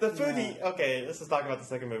the food he. Okay, this is talking about the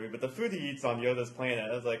second movie, but the food he eats on Yoda's planet,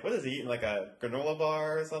 I was like, what is he eating? Like a granola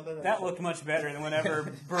bar or something? That looked much better than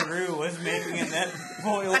whenever Baru was making in that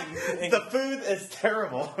boiling thing. The food is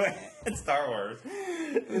terrible in Star Wars.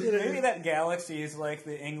 Maybe that galaxy is like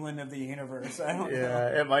the England of the universe. I don't know.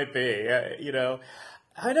 Yeah, it might be.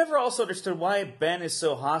 I never also understood why Ben is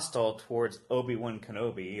so hostile towards Obi-Wan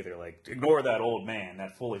Kenobi either. Like, ignore that old man,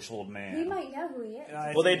 that foolish old man. We might know who he is.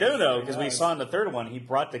 Well, they do know, because we saw in the third one, he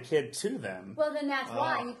brought the kid to them. Well, then that's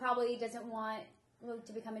why he probably doesn't want Luke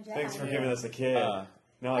to become a Jedi. Thanks for giving us a kid.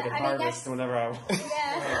 Now I can I mean, harvest that's- whenever I want.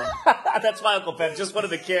 Yeah. That's why Uncle Ben just wanted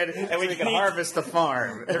the kid, and we can harvest the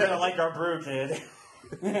farm. They're gonna like our brew, kid.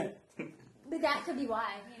 But that could be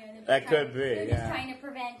why. They're That just could trying- be, They're just yeah. trying to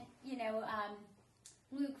prevent,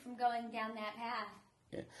 Luke from going down that path.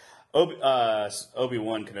 Yeah.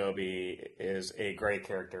 Obi-Wan Kenobi is a great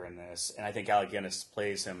character in this, and I think Alec Guinness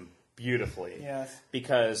plays him beautifully. Yes.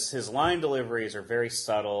 Because his line deliveries are very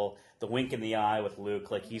subtle. The wink in the eye with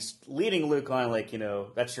Luke, like he's leading Luke on, like,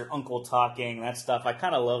 that's your uncle talking, that stuff. I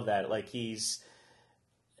kind of love that. Like he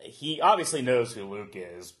obviously knows who Luke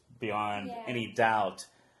is beyond any doubt,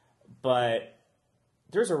 but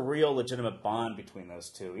there's a real legitimate bond between those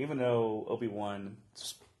two. Even though Obi-Wan,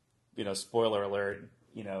 spoiler alert,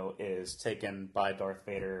 is taken by Darth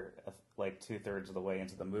Vader like 2/3 of the way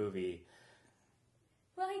into the movie.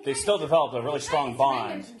 Well, They still developed a really strong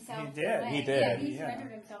bond. He did. He did. Yeah, he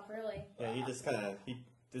surrendered himself, really. Yeah, he just kind of he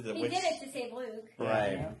did the He witch. did it to save Luke.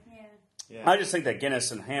 Right. Yeah. Yeah. Yeah. I just think that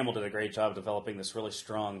Guinness and Hamill did a great job developing this really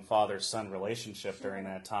strong father-son relationship during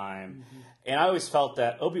that time. Mm-hmm. And I always felt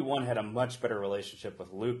that Obi-Wan had a much better relationship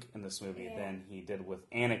with Luke in this movie than he did with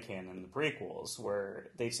Anakin in the prequels,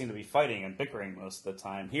 where they seem to be fighting and bickering most of the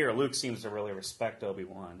time. Here, Luke seems to really respect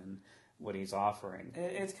Obi-Wan and what he's offering.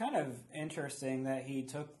 It's kind of interesting that he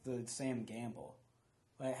took the same gamble.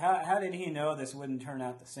 Like, how did he know this wouldn't turn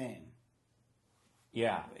out the same?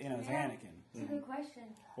 Yeah. As Yeah. Anakin. It's a good question.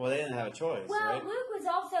 Well, they didn't have a choice, Well, right? Luke was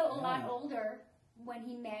also a lot older when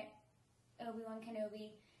he met Obi-Wan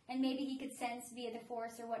Kenobi, and maybe he could sense via the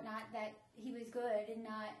Force or whatnot that he was good and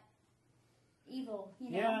not, evil.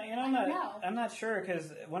 You know? Yeah, and I don't know. I'm not sure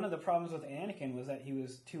because one of the problems with Anakin was that he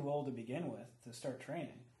was too old to begin with to start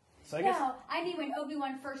training. So I guess I mean when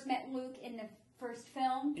Obi-Wan first met Luke in the first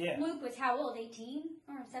film, Luke was how old? 18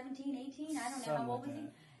 or 17, 18? I don't know. How old was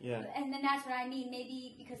he? Yeah. And then that's what I mean.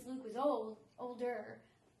 Maybe because Luke was older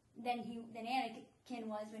than Anakin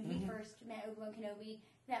was when he first met Obi-Wan Kenobi,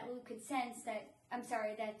 that Luke could sense that.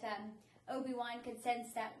 Obi-Wan could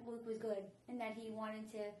sense that Luke was good and that he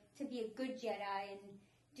wanted to be a good Jedi and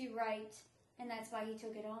do right, and that's why he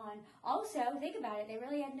took it on. Also, think about it; they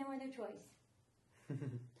really had no other choice.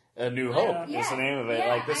 A New Hope is the name of it.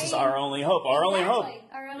 Like, this is our only hope. Our only hope.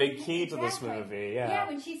 Big key to this movie, Yeah,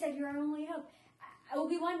 when she said, "You're our only hope,"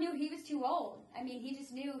 Obi-Wan knew he was too old. I mean, he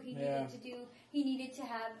just knew he needed to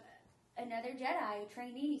have another Jedi, a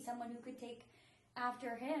trainee, someone who could take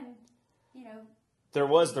after him, you know. There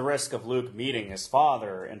was the risk of Luke meeting his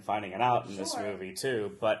father and finding it out in this movie,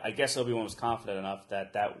 too. But I guess Obi-Wan was confident enough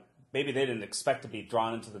that maybe they didn't expect to be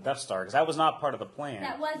drawn into the Death Star, because that was not part of the plan.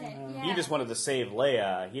 That wasn't, He just wanted to save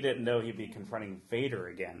Leia. He didn't know he'd be confronting Vader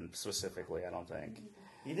again, specifically, I don't think.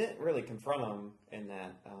 He didn't really confront him in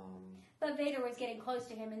that... But Vader was getting close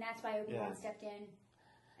to him, and that's why Obi-Wan stepped in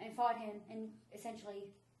and fought him, and essentially,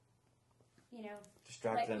 you know...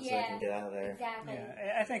 distracted him so he can get out of there. Exactly.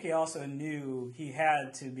 Yeah, I think he also knew he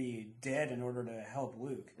had to be dead in order to help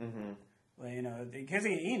Luke. Mm-hmm. Well, you know, because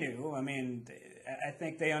he knew. I mean, I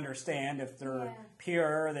think they understand if they're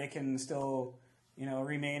pure, they can still, you know,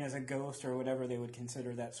 remain as a ghost or whatever they would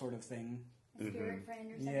consider that sort of thing. A spirit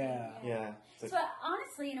friend or something. Yeah. So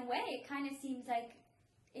honestly, in a way, it kind of seems like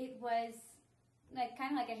it was like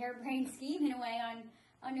kind of like a harebrained scheme in a way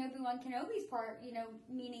on Obi-Wan Kenobi's part. You know,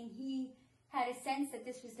 meaning he had a sense that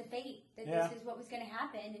this was the fate, that this is what was going to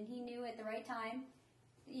happen, and he knew at the right time,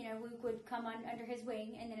 you know, Luke would come under his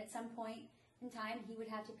wing, and then at some point in time he would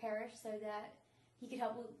have to perish so that he could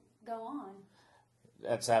help Luke go on.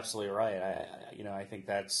 That's absolutely right. I think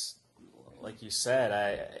that's, like you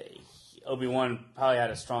said, Obi-Wan probably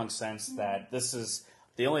had a strong sense that this is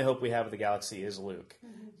the only hope we have of the galaxy is Luke.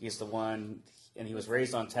 He's the one, and he was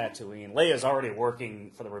raised on Tatooine. Leia's already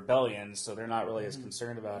working for the rebellion, so they're not really as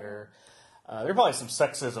concerned about her. There's probably some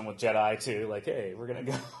sexism with Jedi, too. Like, hey, we're going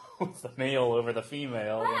to go with the male over the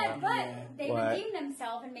female. But they redeemed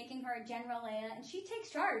themselves in making her a General Leia, and she takes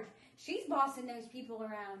charge. She's bossing those people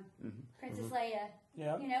around, Princess Leia.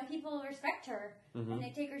 Yeah. You know, people respect her, and they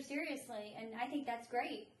take her seriously, and I think that's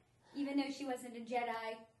great. Even though she wasn't a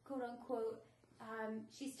Jedi, quote-unquote,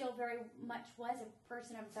 she still very much was a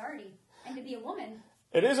person of authority. And to be a woman...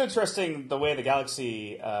 It is interesting the way the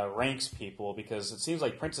galaxy ranks people, because it seems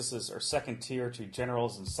like princesses are second tier to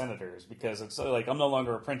generals and senators, because it's like, I'm no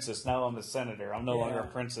longer a princess, now I'm a senator. I'm no longer a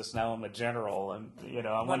princess, now I'm a general. And, you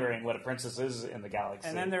know, I'm wondering what a princess is in the galaxy.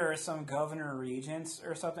 And then there are some governor regents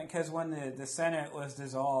or something, because when the Senate was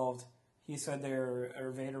dissolved, he said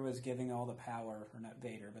Vader was giving all the power, or not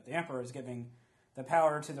Vader, but the Emperor was giving the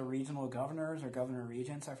power to the regional governors or governor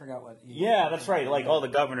regents. I forgot what. That's right. Like all the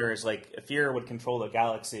governors, like Fear would control the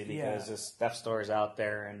galaxy because this Death Star is out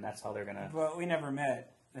there, and that's how they're gonna. But we never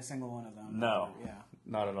met a single one of them. No,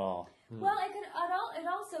 not at all. Well, it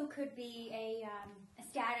also could be a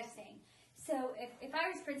status thing. So if I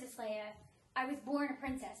was Princess Leia, I was born a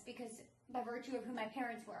princess because by virtue of who my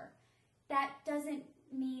parents were. That doesn't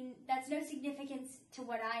mean that's no significance to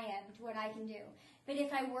what I am, to what I can do. But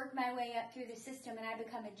if I work my way up through the system and I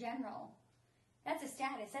become a general, that's a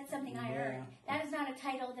status. That's something I earned. That is not a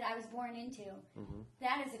title that I was born into.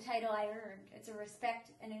 That is a title I earned. It's a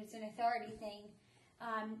respect and it's an authority thing.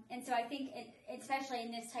 And so I think, especially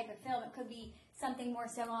in this type of film, it could be something more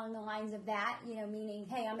so along the lines of that, you know, meaning,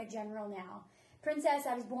 hey, I'm a general now. Princess,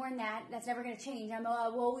 I was born that. That's never going to change. I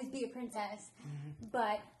will always be a princess.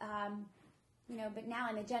 But, you know, but now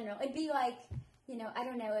I'm a general. It'd be like, you know, I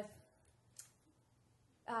don't know if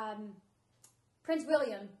Prince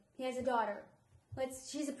William, he has a daughter.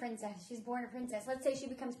 She's a princess. She's born a princess. Let's say she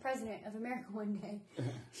becomes president of America one day.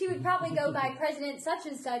 She would probably go by President such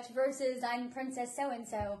and such versus I'm Princess so and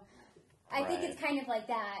so. I think it's kind of like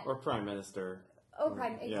that. Or Prime Minister. Oh,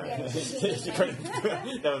 Prime. Yeah.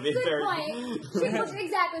 That would be good point.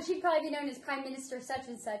 Exactly. She'd probably be known as Prime Minister such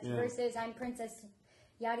and such versus I'm Princess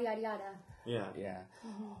yada yada yada. Yeah.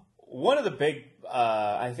 One of the big,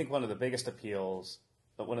 I think one of the biggest appeals,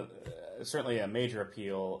 certainly a major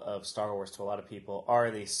appeal of Star Wars to a lot of people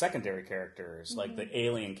are the secondary characters, like the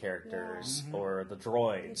alien characters or the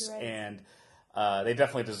droids. And they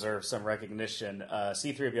definitely deserve some recognition.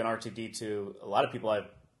 C-3PO and R2-D2, a lot of people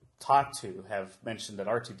I've talked to have mentioned that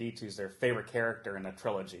R2-D2 is their favorite character in the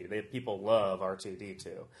trilogy. People love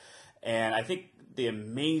R2-D2. And I think the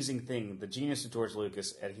amazing thing, the genius of George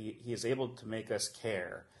Lucas, he is able to make us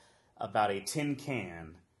care about a tin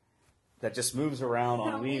can that just moves around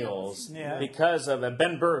on wheels because of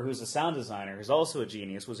Ben Burr, who's a sound designer, who's also a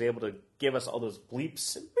genius, was able to give us all those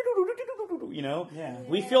bleeps. You know,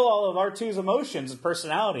 we feel all of R2's emotions and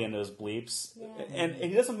personality in those bleeps, and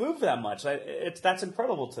he doesn't move that much. That's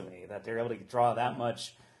incredible to me that they're able to draw that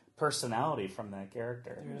much personality from that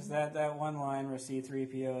character. There's that one line where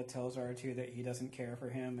C-3PO tells R2 that he doesn't care for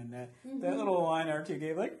him, and that little line R2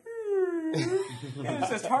 gave, like, it's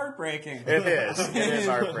just heartbreaking. It is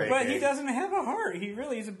heartbreaking. But he doesn't have a heart.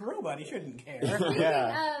 He's a robot. He shouldn't care. Speaking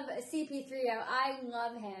of CP3O, I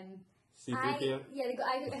love him.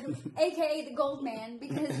 AKA the Gold Man,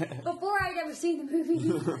 because before I'd ever seen the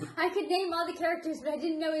movie, I could name all the characters, but I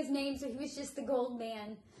didn't know his name, so he was just the Gold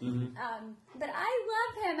Man. But I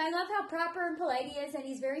love him. I love how proper and polite he is, and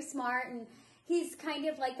he's very smart, and he's kind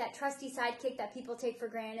of like that trusty sidekick that people take for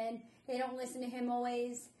granted. They don't listen to him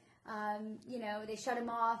always. They shut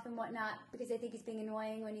him off and whatnot because they think he's being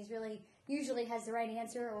annoying when he's really usually has the right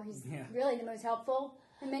answer, or he's really the most helpful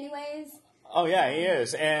in many ways. Oh, yeah, he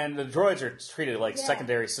is. And the droids are treated like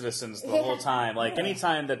secondary citizens the whole time. Like,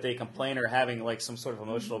 anytime that they complain or having, like, some sort of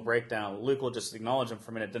emotional breakdown, Luke will just acknowledge them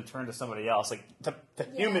for a minute, then turn to somebody else. Like, the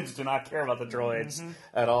humans do not care about the droids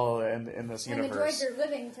at all in this universe. And the droids are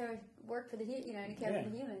living to work for the to care for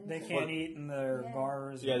the humans. They can't eat in their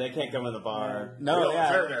bars. Yeah, they can't come in the bar. No, we don't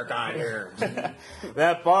serve their kind here.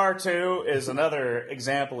 That bar, too, is another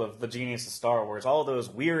example of the genius of Star Wars. All those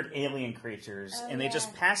weird alien creatures, and they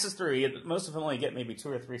just passes through. Most of them only get maybe 2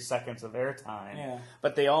 or 3 seconds of airtime,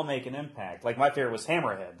 but they all make an impact. Like, my favorite was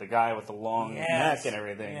Hammerhead, the guy with the long neck and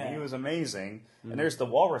everything. He was amazing. And there's the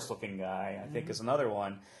walrus-looking guy, I think, is another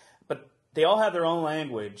one. But they all have their own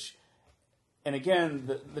language. And again,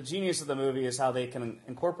 the genius of the movie is how they can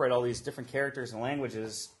incorporate all these different characters and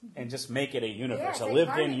languages and just make it a universe, a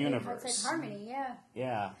lived-in universe. It's like harmony,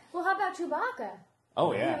 Yeah. Well, how about Chewbacca?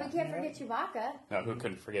 Oh, yeah. We can't forget Chewbacca. No, who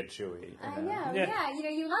couldn't forget Chewie? I know,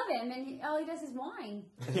 you love him, and all he does is whine.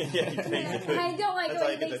 I I don't like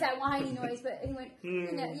when he makes that whiny noise, but he went,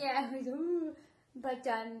 he's ooh. But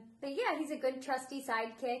he's a good, trusty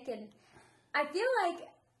sidekick, and I feel like,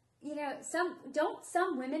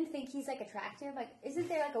 some women think he's like attractive? Like, isn't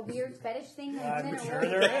there like a weird fetish thing that women sure are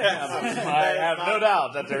there is. I have no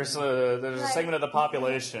doubt that there's a segment of the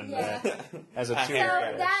population that has a Chewie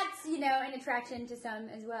So that's an attraction to some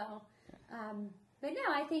as well. But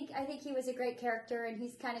no, I think he was a great character, and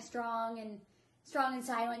he's kind of strong and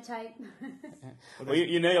silent type. Well,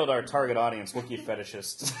 you nailed our target audience, Wookiee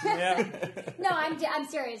fetishists. No, I'm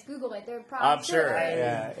serious. Google it. They're probably I'm sure.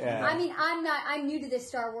 Yeah. I mean, I'm new to this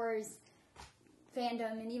Star Wars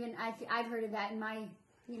fandom, and even I've heard of that in my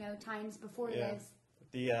times before this.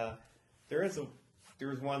 There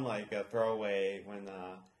was one like a throwaway when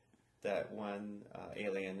that one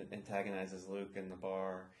alien antagonizes Luke in the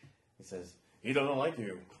bar. He says, "He doesn't like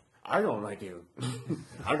you. I don't like you.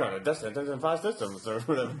 I've got a distance in 5 systems," or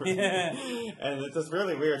whatever. And it's just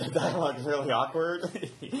really weird. The dialogue is really awkward.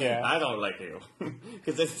 I don't like you.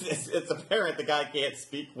 Because it's apparent the guy can't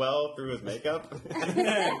speak well through his makeup.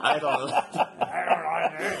 I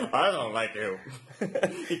don't like you.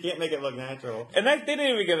 He can't make it look natural. And they didn't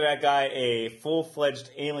even give that guy a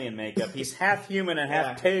full-fledged alien makeup. He's half human and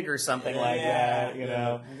half pig or something like that,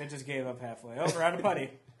 They just gave up halfway. Oh, we're out of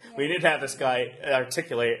putty. We did have this guy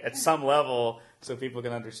articulate at some level so people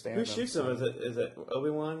can understand Who shoots him? Is it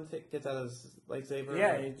Obi-Wan gets out his lightsaber?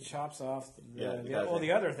 Yeah, he chops off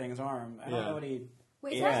the other thing's arm. I don't know what he...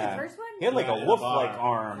 Wait, is that the first one? He had like a wolf-like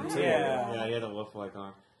arm, too. Yeah, he had a wolf-like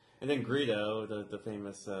arm. And then Greedo, the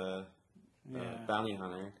famous bounty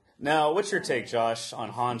hunter. Now, what's your take, Josh, on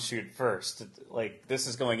Han shoot first? Like, this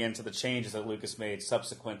is going into the changes that Lucas made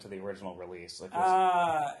subsequent to the original release. Like,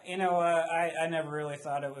 I never really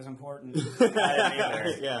thought it was important.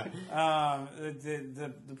 I didn't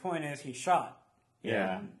either. The point is he shot.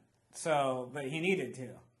 Yeah. So, but he needed to.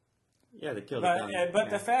 Yeah, they killed him.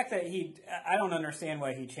 But the fact that I don't understand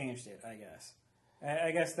why he changed it, I guess.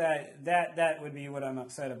 I guess that would be what I'm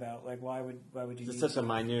upset about. Like, why would you? It's such a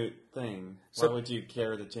minute thing. Why would you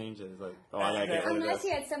care the changes? Like, I like it. Unless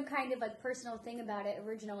he had some kind of like personal thing about it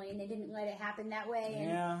originally, and they didn't let it happen that way.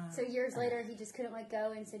 And so years later, he just couldn't let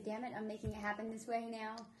go and said, "Damn it, I'm making it happen this way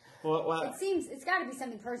now." Well, it seems it's got to be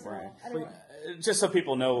something personal. Right. Just so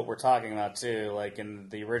people know what we're talking about too, like in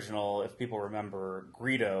the original, if people remember,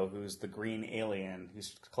 Greedo, who's the green alien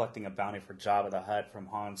who's collecting a bounty for Jabba the Hutt from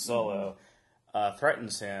Han Solo.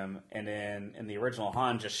 Threatens him, and in the original,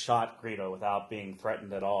 Han just shot Greedo without being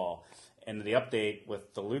threatened at all. And the update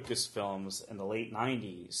with the Lucasfilms in the late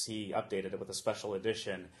 90s, he updated it with a special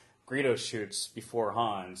edition. Greedo shoots before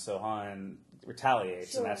Han, so Han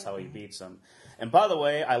retaliates, and that's how he beats him. And by the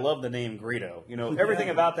way, I love the name Greedo. You know, everything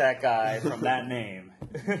about that guy from that name.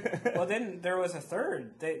 Well, then there was a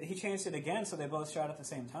third. He changed it again, so they both shot at the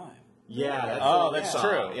same time. Yeah. That's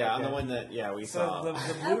true. Yeah, okay. on the one that we So saw. the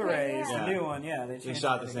Blu-ray is Okay, the new one. Yeah, they changed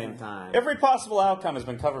shot it at the same again. time. Every possible outcome has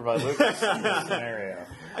been covered by Lucas in this scenario.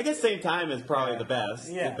 I guess same time is probably the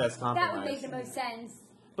best. Yeah. The best compromise. That would make the most sense.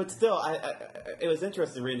 But still, it was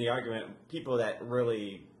interesting reading the argument. People that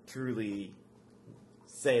really, truly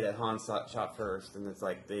say that Han shot first, and it's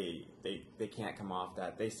like they can't come off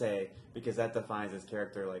that. They say, because that defines his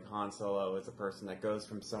character, like Han Solo is a person that goes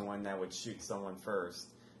from someone that would shoot someone first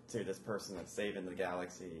to this person that's saving the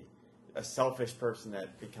galaxy. A selfish person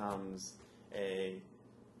that becomes a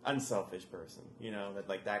unselfish person. You know,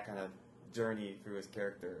 that kind of journey through his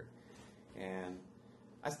character. And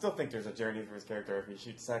I still think there's a journey for his character if he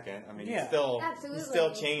shoots second. I mean, he still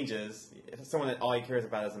changes. Someone that all he cares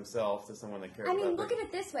about is himself to someone that cares about... I mean, look at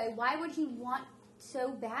it this way. Why would he want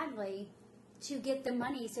so badly to get the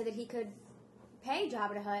money so that he could pay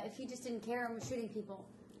Jabba the Hutt if he just didn't care and was shooting people?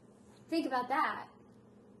 Think about that.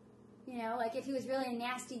 You know, like if he was really a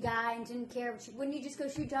nasty guy and didn't care, wouldn't he just go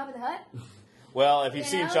shoot Jabba the Hutt? Well, if you've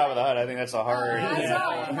seen Jabba the Hutt, I think that's a hard...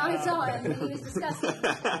 I saw him. He was disgusting.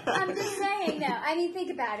 I'm just saying, though. I mean, think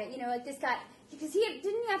about it. You know, like this guy... Because didn't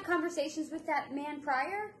he have conversations with that man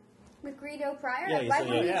prior? With Greedo prior? Yeah, like, right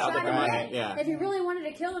when he shot him then? Yeah. If he really wanted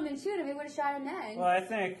to kill him and shoot him, he would have shot him then. Well, I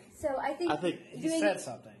think he said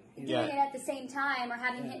something. Doing it at the same time or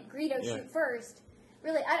having Greedo shoot first.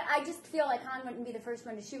 Really, I just feel like Han wouldn't be the first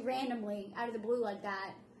one to shoot randomly out of the blue like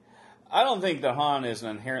that. I don't think that Han is an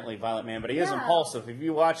inherently violent man, but he is impulsive. If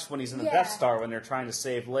you watch when he's in the Death Star when they're trying to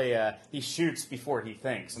save Leia, he shoots before he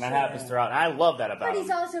thinks, and that happens throughout. And I love that about him. But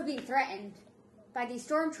he's also being threatened by these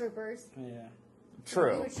stormtroopers. Yeah.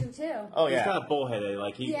 True. He would shoot too. Oh, yeah. He's kind of bullheaded.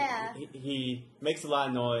 Like, he makes a lot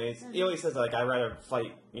of noise. Mm-hmm. He always says, like, I'd rather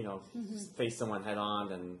fight, face someone head on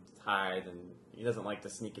than hide, and he doesn't like the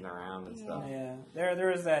sneaking around and stuff. Yeah.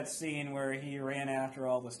 There was that scene where he ran after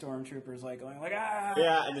all the stormtroopers, like, going, like, ah!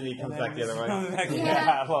 Yeah, and then he comes back the other way.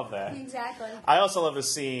 Yeah, I love that. Exactly. I also love the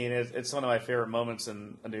scene. It's one of my favorite moments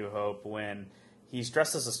in A New Hope when he's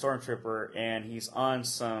dressed as a stormtrooper and he's on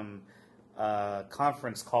some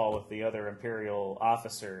conference call with the other Imperial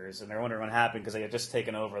officers, and they're wondering what happened because they had just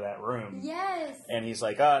taken over that room. Yes. And he's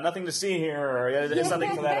like, nothing to see here, or it's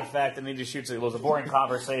something to that effect, and he just shoots it. It was a boring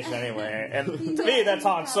conversation anyway. And to me, that's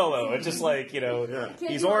Han Solo. It's just like,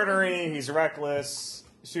 he's ornery, he's reckless,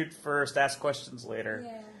 shoot first, ask questions later.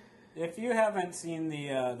 Yeah. If you haven't seen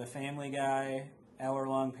the Family Guy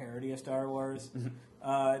hour-long parody of Star Wars,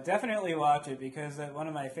 definitely watch it, because one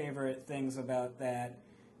of my favorite things about that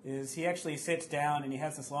is he actually sits down and he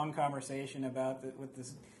has this long conversation with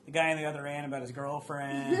the guy on the other end about his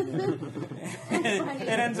girlfriend. And it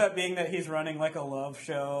ends up being that he's running like a love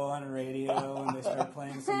show on a radio, and they start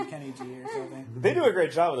playing some Kenny G or something. They do a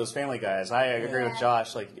great job with those Family Guys. I agree with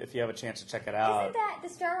Josh. Like, if you have a chance to check it out. Isn't that the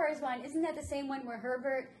Star Wars one? Isn't that the same one where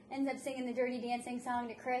Herbert ends up singing the Dirty Dancing song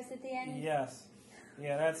to Chris at the end? Yes.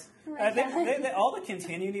 Yeah, that's... I think all the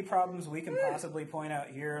continuity problems we can possibly point out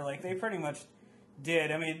here, like, they pretty much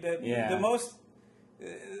did. I mean, the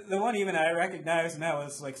one even I recognize now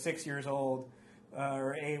is like 6 years old,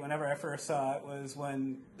 or 8, whenever I first saw it, was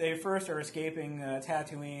when they first are escaping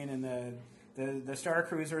Tatooine, and the Star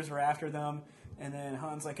Cruisers were after them, and then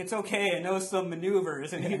Han's like, it's okay, I know some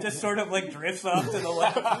maneuvers, and he just sort of like drifts off to the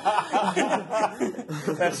left.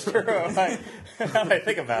 That's true. Now I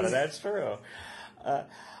think about it, that's true.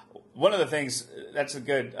 One of the things that's a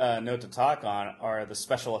good note to talk on are the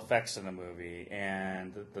special effects in the movie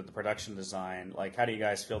and the production design. Like, how do you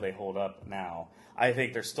guys feel they hold up now? I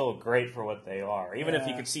think they're still great for what they are. Even if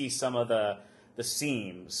you could see some of the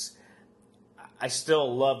seams, I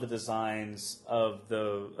still love the designs of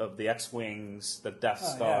the X-Wings, the Death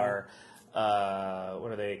Star.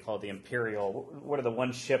 What are they called? The Imperial. What are the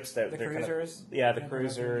one ships that... The cruisers? The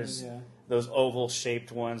cruisers. Yeah. Those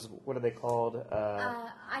oval-shaped ones. What are they called?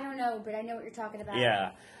 I don't know, but I know what you're talking about.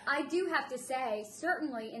 Yeah. I do have to say,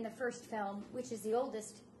 certainly in the first film, which is the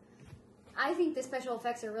oldest, I think the special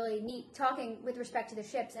effects are really neat. Talking with respect to the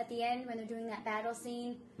ships at the end when they're doing that battle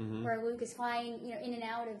scene where Luke is flying, in and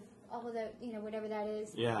out of all of the, whatever that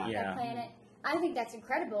is, that planet. I think that's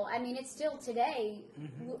incredible. I mean, it still today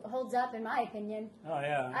holds up, in my opinion. Oh,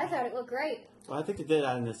 yeah. I thought it looked great. Well, I think they did it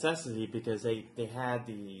out of necessity because they had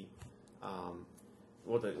the...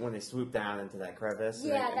 when they swoop down into that crevice.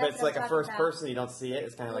 Yeah, but it's like a first person, you don't see it.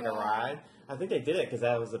 It's kind of like a ride. I think they did it because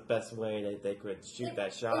that was the best way that they could shoot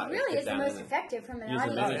that shot. It really is the most effective from an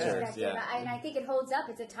audience perspective. Yeah. And I think it holds up.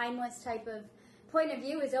 It's a timeless type of point of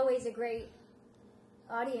view. Is always a great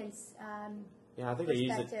audience. Yeah, I think they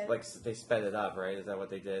used it like they sped it up, right? Is that what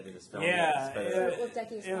they did? They just filmed it looked like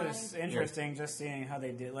he was it was interesting just seeing how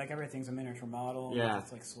they did. Like everything's a miniature model. Yeah,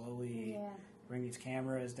 it's like slowly bring these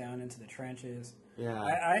cameras down into the trenches. Yeah,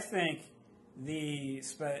 I think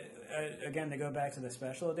again to go back to the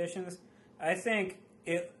special editions. I think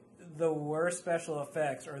the worst special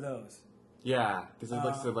effects are those. Yeah, because it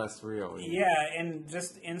looks less real. Yeah, and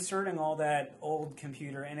just inserting all that old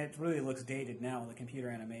computer, and it really looks dated now, the computer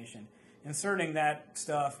animation. Inserting that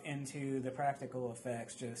stuff into the practical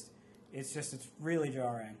effects, it's really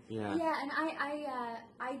jarring. Yeah. Yeah, and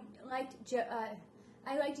I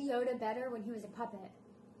liked Yoda better when he was a puppet.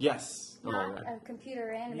 Yes. Not a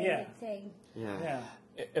computer animated thing. Yeah.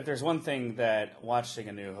 If there's one thing that watching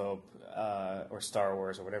A New Hope or Star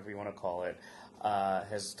Wars or whatever you want to call it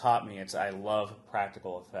has taught me, I love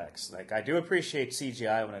practical effects. Like, I do appreciate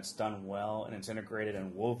CGI when it's done well and it's integrated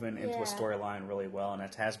and woven into a storyline really well, and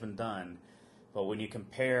it has been done. But when you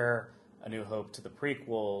compare A New Hope to the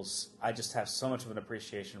prequels, I just have so much of an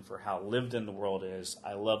appreciation for how lived in the world is.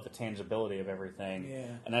 I love the tangibility of everything.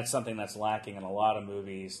 Yeah. And that's something that's lacking in a lot of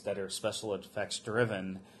movies that are special effects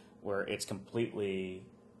driven, where it's completely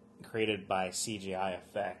created by CGI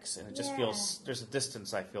effects, and it just feels there's a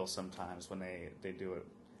distance I feel sometimes when they do it.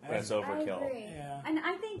 It's overkill. I agree. Yeah. And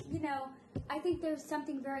I think there's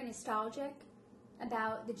something very nostalgic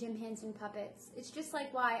about the Jim Henson puppets. It's just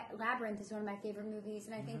like why Labyrinth is one of my favorite movies,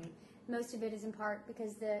 and I think most of it is in part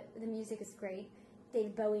because the music is great.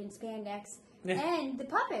 David Bowie and spandex. And the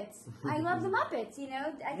puppets. I love the Muppets,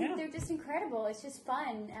 I think they're just incredible. It's just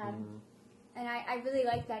fun. And I really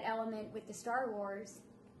like that element with the Star Wars.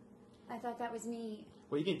 I thought that was neat.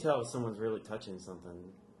 Well, you can tell if someone's really touching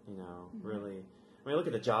something, really. I mean, look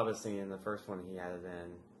at the Jabba scene in the first one he added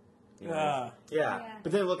in.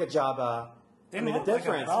 But then look at Jabba. I mean, the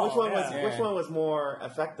difference. Which one was more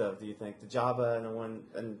effective, do you think? The Jabba and the one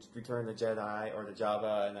in Return of the Jedi, or the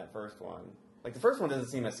Jabba in that first one? Like, the first one doesn't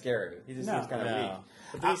seem as scary. He just seems kind of weak.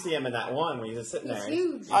 But then you see him in that one when he's just sitting there.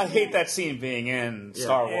 Huge. I hate that scene being in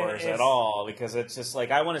Star Wars at all, because it's just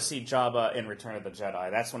like, I want to see Jabba in Return of the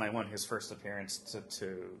Jedi. That's when I want his first appearance to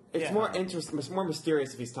It's more interesting, it's more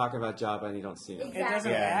mysterious if he's talking about Jabba and you don't see him. Exactly. It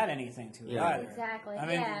doesn't add anything to it either. Exactly. I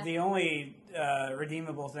mean, the only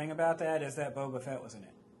redeemable thing about that is that Boba Fett was in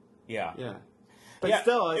it. Yeah. But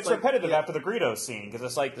still, it's like, repetitive after the Greedo scene, because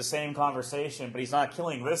it's like the same conversation, but he's not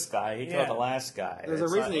killing this guy. He killed the last guy. There's a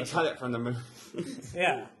reason he cut it from the movie.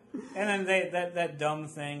 And then that dumb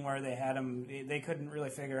thing where they had him, they couldn't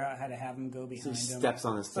really figure out how to have him go behind him. He steps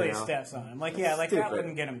on his tail. So he steps on him. That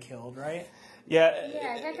wouldn't get him killed, right? Yeah,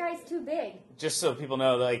 that guy's too big. Just so people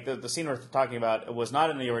know, like the scene we're talking about was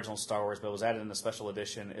not in the original Star Wars, but was added in the special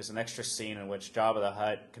edition, is an extra scene in which Jabba the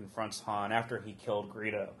Hutt confronts Han after he killed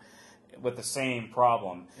Greedo, with the same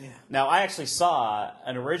problem. Now, I actually saw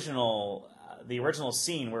the original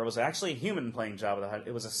scene where it was actually a human playing Jabba the Hutt.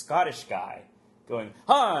 It was a Scottish guy going,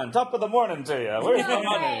 Han, top of the morning to you. Where's the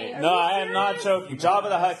money? No, I am not joking. Jabba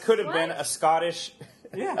the Hutt could have been a Scottish,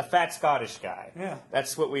 a fat Scottish guy. Yeah.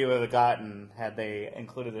 That's what we would have gotten had they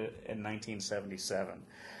included it in 1977.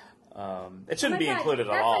 It shouldn't be included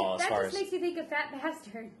at all. That just makes you think of Fat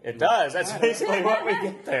Bastard. It does. That's basically what we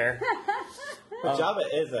get there. But Jabba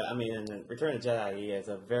is in Return of the Jedi, he is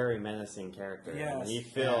a very menacing character. Yes. And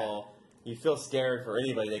you feel scared for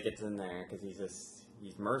anybody that gets in there, because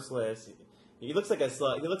he's merciless. He looks like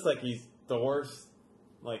he looks like he's the worst.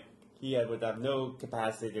 Like, he would have no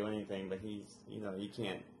capacity to do anything, but you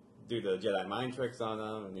can't do the Jedi mind tricks on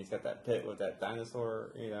him, and he's got that pit with that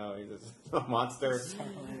dinosaur, he's a monster.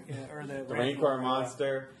 Or the Rancor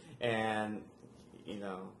monster, and he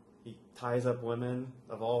ties up women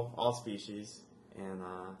of all species, and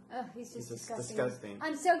he's just disgusting.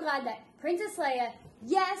 I'm so glad that Princess Leia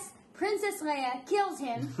kills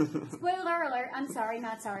him. Spoiler alert. I'm sorry,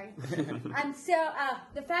 not sorry. I'm so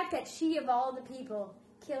the fact that she of all the people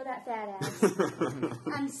killed that fat ass.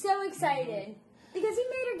 I'm so excited. Because he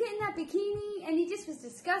made her get in that bikini, and he just was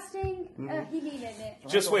disgusting. He needed it.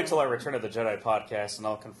 Just wait till I Return of the Jedi podcast, and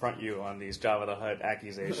I'll confront you on these Jabba the Hutt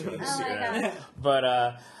accusations. Oh my God. But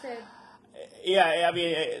I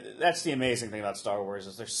mean, that's the amazing thing about Star Wars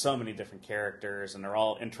is there's so many different characters, and they're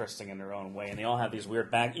all interesting in their own way, and they all have these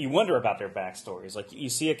weird you wonder about their backstories. Like, you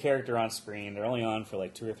see a character on screen, they're only on for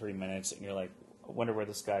like 2 or 3 minutes, and you're like, I wonder where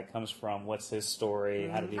this guy comes from. What's his story?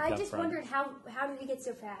 How did he come from? I just wondered how did he get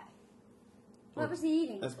so fat? What was he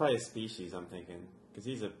eating? That's probably a species, I'm thinking. because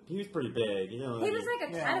he was pretty big. You know, He was like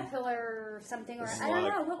a caterpillar or something, or I don't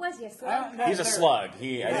know. What was he? A slug? He's a slug. I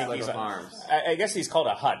think he's arms. I guess he's called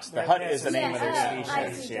a hut. The hut is the name of their species.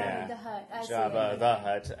 I see, Jabba the Hutt. I see Jabba the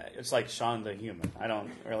Hutt. It's like Shaun the Human. I don't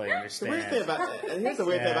really understand. The weird thing about here's the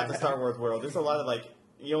weird thing about the Star Wars world. There's a lot of like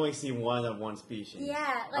you only see one of one species. Yeah,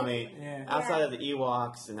 like, I mean, outside of the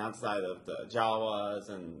Ewoks and outside of the Jawas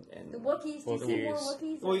and the Wookiees. Do you see more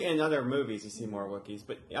Wookiees? Well, in other movies you see more Wookiees,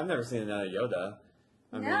 but I've never seen another Yoda.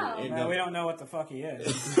 No, we don't know what the fuck he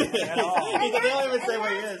is at all. They don't even say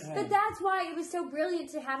what he is. But that's why it was so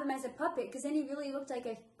brilliant to have him as a puppet, because then he really looked like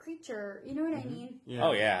a creature. You know what I mean? Yeah.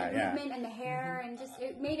 Oh yeah, the movement and the hair, and just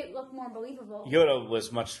it made it look more believable. Yoda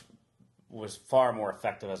was far more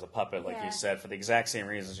effective as a puppet, like you said, for the exact same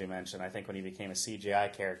reasons you mentioned. I think when he became a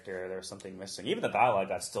CGI character, there was something missing. Even the dialogue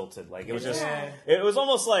got stilted. Like it was just, it was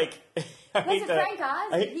almost like. Frank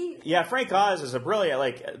Oz? Yeah, Frank Oz is a brilliant.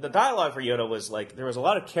 Like the dialogue for Yoda was like there was a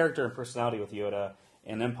lot of character and personality with Yoda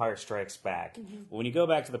in Empire Strikes Back. Mm-hmm. When you go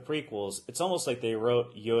back to the prequels, it's almost like they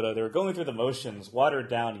wrote Yoda. They were going through the motions, watered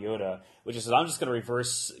down Yoda, which is I'm just going to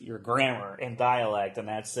reverse your grammar and dialect, and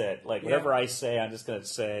that's it. Like whatever I say, I'm just going to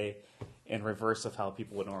say. In reverse of how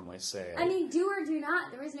people would normally say it. I mean, do or do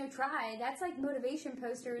not. There is no try. That's like motivation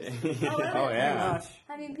posters. Oh, yeah.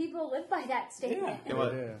 I mean, people live by that statement. Yeah.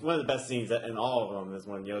 One of the best scenes in all of them is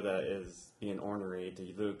when Yoda is being ornery to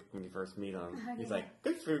Luke when you first meet him. He's like,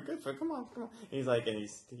 good food, come on. And he's like, and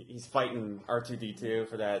he's fighting R2-D2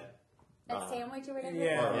 for that sandwich or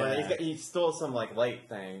whatever? Or he stole some like light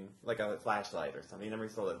thing, like a flashlight or something. He never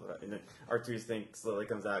stole it. And then R2's thing slowly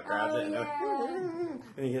comes out, grabs it,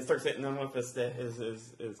 and he starts hitting him with his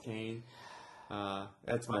cane.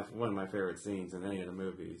 That's one of my favorite scenes in any of the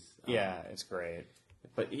movies. Yeah, it's great.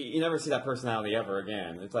 But you never see that personality ever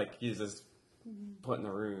again. It's like he's just putting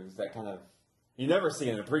the ruse. That kind of you never see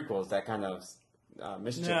in the prequels. That kind of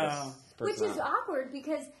mischievous which is awkward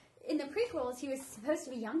because. In the prequels, he was supposed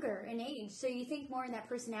to be younger in age, so you think more in that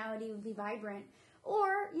personality would be vibrant.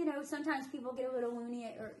 Or, sometimes people get a little loony,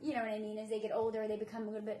 or, you know what I mean, as they get older, they become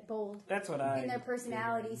a little bit bold. That's what in their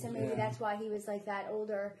personality, so maybe that's why he was like that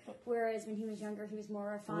older, whereas when he was younger, he was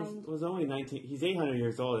more refined. Was only 19, he's 800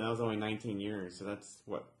 years old, and that was only 19 years, so that's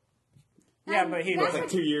what... Yeah, but he was like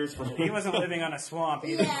 2 years from he wasn't living on a swamp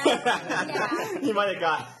either. Yeah. He might have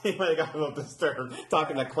got a little disturbed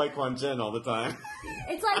talking to Qui-Gon Jinn all the time.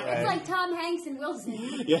 It's like Tom Hanks and Wilson.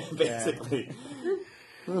 Yeah, basically.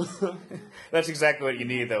 That's exactly what you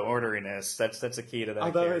need, though. Orderliness. That's a key to that.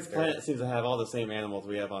 Although his planet seems to have all the same animals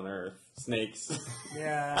we have on Earth: snakes.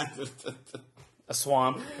 Yeah. A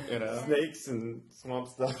swamp, snakes and swamp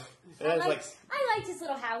stuff. I liked his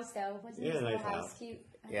little house, though. Wasn't his little house cute?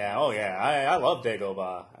 Yeah, I love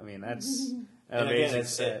Dagobah. I mean, that's and again,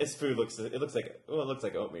 its food looks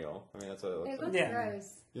like oatmeal. I mean, that's what it looks like. It looks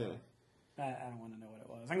gross. Yeah. I don't want to know what it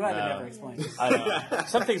was. I'm glad they never explained it. I don't know.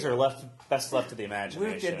 Some things are best left to the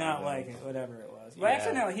imagination. Luke did not like it, whatever it was. But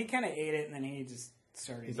actually, no, he kind of ate it, and then he just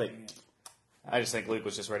started eating it. I just think Luke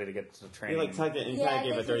was just ready to get to training. He tugged it and kind of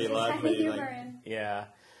gave a dirty look. Yeah.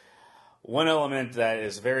 One element that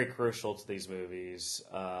is very crucial to these movies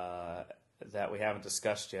that we haven't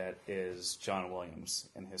discussed yet is John Williams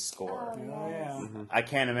and his score. Oh, yeah. Mm-hmm. I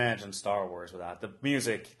can't imagine Star Wars without the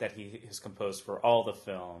music that he has composed for all the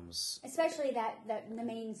films. Especially the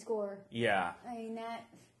main score. Yeah. I mean,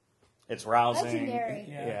 it's rousing. Legendary.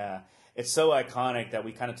 Yeah. It's so iconic that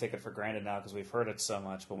we kind of take it for granted now because we've heard it so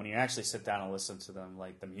much. But when you actually sit down and listen to them,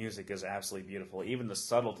 like the music is absolutely beautiful. Even the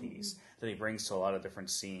subtleties that he brings to a lot of different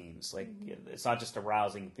scenes. Like it's not just the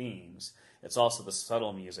rousing themes. It's also the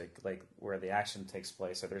subtle music, like where the action takes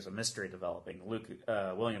place. So there's a mystery developing. Luke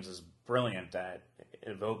Williams is brilliant at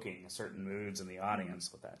evoking certain moods in the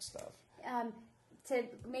audience with that stuff. To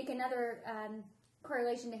make another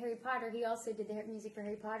correlation to Harry Potter, he also did the music for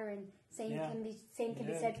Harry Potter, and same can be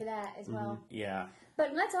said for that as well. Yeah.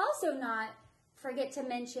 But let's also not forget to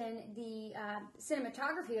mention the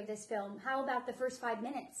cinematography of this film. How about the first 5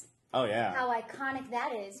 minutes? Oh yeah. How iconic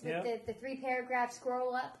that is with the 3-paragraph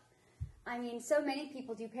scroll up. I mean, so many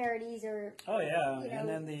people do parodies or and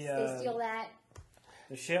then they steal that.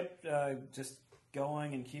 The ship just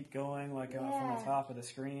going and keep going from the top of the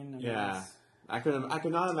screen. I mean, I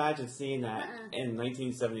could not imagine seeing that in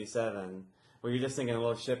 1977, where you're just thinking a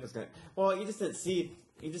little ship is going. Well, you just didn't see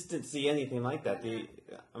anything like that.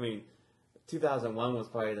 2001 was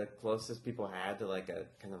probably the closest people had to like a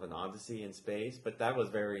kind of an odyssey in space, but that was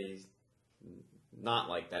very not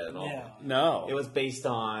like that at all. Yeah. No, it was based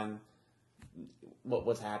on what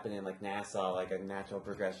was happening like NASA, like a natural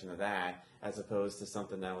progression of that, as opposed to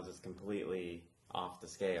something that was just completely off the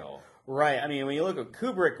scale. Right. I mean, when you look at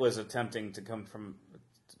Kubrick was attempting to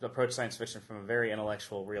approach science fiction from a very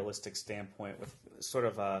intellectual, realistic standpoint with sort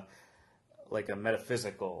of a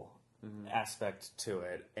metaphysical aspect to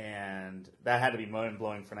it, and that had to be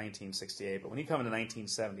mind-blowing for 1968. But when you come into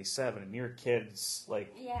 1977 and your kid's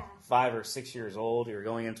 5 or 6 years old, you're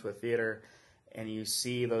going into a theater and you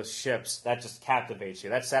see those ships, that just captivates you.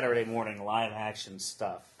 That's Saturday morning live action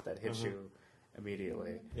stuff that hits you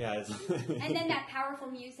immediately. Yeah. And then that powerful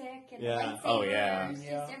music and the lightsabers. Oh, yeah.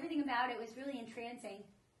 Just everything about it was really entrancing.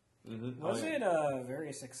 Mm-hmm. Was it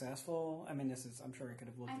very successful? I mean, I'm sure I could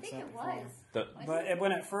have looked this up. I think it was. But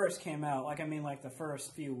when it first came out, the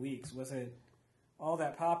first few weeks, was it all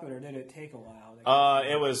that popular? Or did it take a while?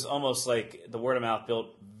 It was almost like the word of mouth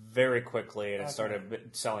built very quickly, and it started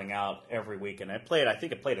selling out every week. And I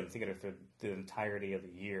think it played in the theater through the entirety of the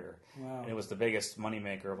year. Wow. And it was the biggest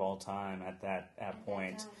moneymaker of all time at that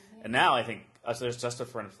point. Time, yeah. And now I think, there's Justice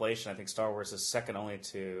for Inflation. I think Star Wars is second only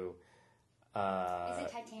to... is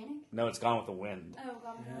it Titanic? No, it's Gone with the Wind. Oh,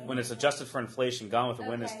 Gone with the Wind. When it's adjusted for inflation, Gone with the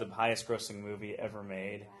Wind is the highest grossing movie ever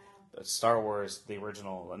made. Wow. Star Wars, the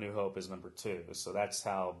original, A New Hope, is number 2. So that's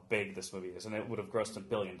how big this movie is. And it would have grossed $1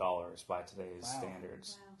 billion by today's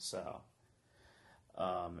standards. Wow. So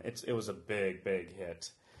it was a big, big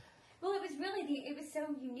hit. Well, it was it was so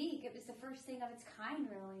unique. It was the first thing of its kind,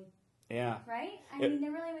 really. Yeah. Right? I mean,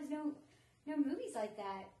 there really was no movies like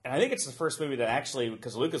that. And I think it's the first movie that actually,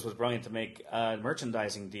 because Lucas was brilliant to make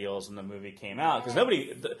merchandising deals when the movie came out. Because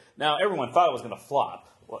now everyone thought it was going to flop.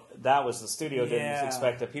 Well, that was the studio didn't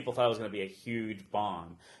expect it. People thought it was going to be a huge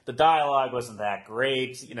bomb. The dialogue wasn't that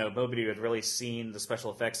great. Nobody had really seen the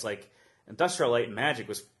special effects. Like Industrial Light and Magic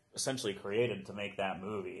was essentially created to make that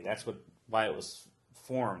movie. That's why it was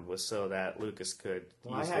formed, was so that Lucas could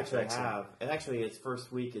use the effects. Actually, its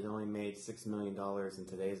first week it only made $6 million in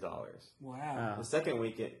today's dollars. Wow. The second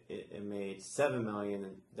week it made $7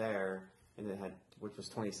 million there, and which was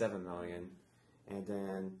 $27 million,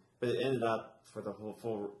 but it ended up for the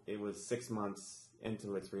full. It was 6 months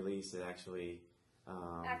into its release. It actually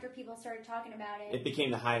after people started talking about it, it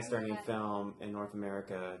became the highest earning film in North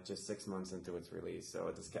America just 6 months into its release. So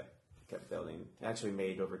it just kept building. It actually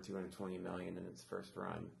made over $220 million in its first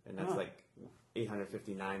run, and that's like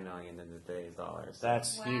 $859 million in today's dollars.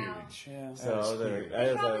 That's huge. Yeah. So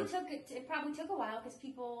it probably took a while because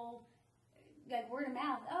people, like, word of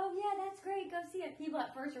mouth. Oh yeah, that's great. Go see it. People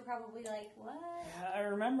at first were probably like, "What?" I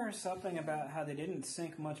remember something about how they didn't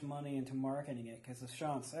sink much money into marketing it because, as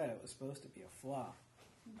Sean said, it was supposed to be a flop.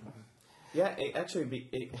 Yeah, it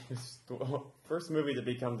was the first movie to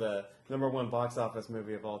become the #1 box office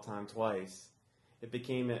movie of all time twice. It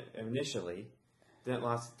became it initially, then it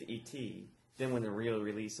lost to E.T. Then when the real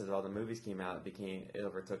release of all the movies came out, it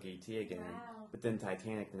overtook E.T. again. Wow. But then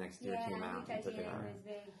Titanic the next year came out and took it out.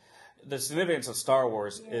 The significance of Star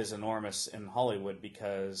Wars is enormous in Hollywood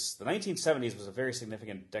because the 1970s was a very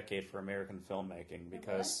significant decade for American filmmaking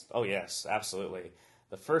because, oh yes, absolutely.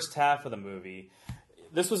 The first half of the movie...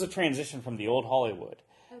 This was a transition from the old Hollywood,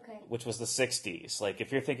 which was the 60s. Like,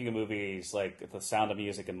 if you're thinking of movies like The Sound of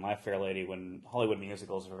Music and My Fair Lady, when Hollywood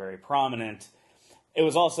musicals were very prominent, it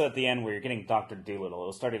was also at the end where you're getting Dr. Dolittle. It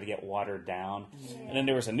was starting to get watered down. Yeah. And then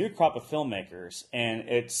there was a new crop of filmmakers, and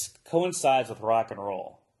it coincides with rock and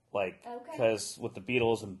roll. Because with the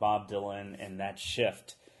Beatles and Bob Dylan and that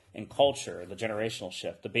shift in culture, the generational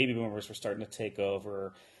shift, the baby boomers were starting to take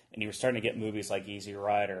over, and you were starting to get movies like Easy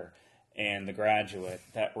Rider and The Graduate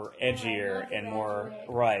that were edgier and more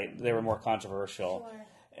they were more controversial. Sure.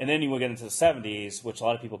 And then you will get into the 70s, which a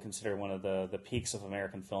lot of people consider one of the peaks of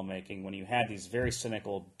American filmmaking, when you had these very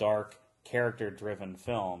cynical, dark, character-driven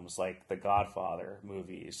films like the Godfather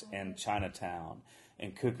movies and Chinatown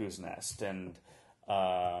and Cuckoo's Nest and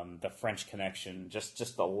the French Connection,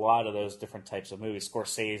 just a lot of those different types of movies,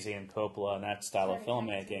 Scorsese and Coppola and that style of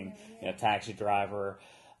filmmaking, Taxi Driver.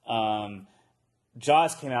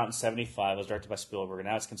 Jaws came out in 1975. It was directed by Spielberg, and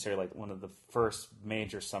now it's considered like one of the first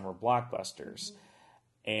major summer blockbusters.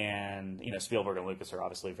 And Spielberg and Lucas are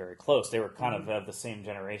obviously very close. They were kind of the same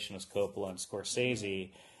generation as Coppola and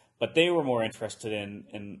Scorsese, but they were more interested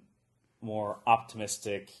in more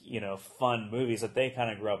optimistic, fun movies that they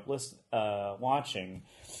kind of grew up watching,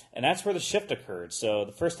 and that's where the shift occurred. So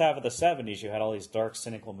the first half of the 70s, you had all these dark,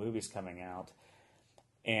 cynical movies coming out,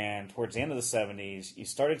 and towards the end of the 70s, you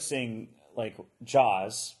started seeing like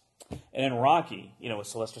Jaws, and then Rocky, with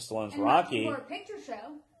Sylvester Stallone's Rocky. Horror Picture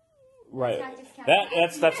Show. Right. Let's not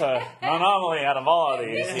discount That's an anomaly out of all of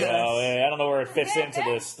these. You know, I don't know where it fits into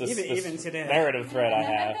this even today. narrative thread I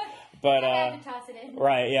have. But I had to toss it in.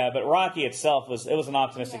 right, yeah. But Rocky itself was an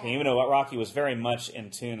optimistic thing. Even though Rocky was very much in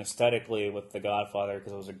tune aesthetically with The Godfather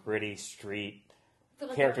because it was a gritty street,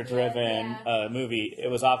 character-driven movie. It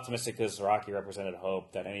was optimistic because Rocky represented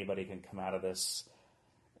hope that anybody can come out of this,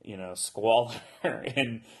 squalor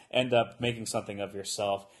and end up making something of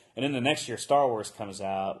yourself. And then the next year, Star Wars comes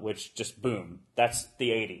out, which just boom. That's the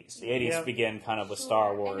 80s. The 80s begin kind of with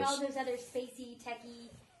Star Wars. And all those other spacey, techie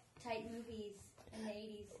type movies in the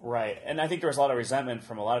 80s. Right. And I think there was a lot of resentment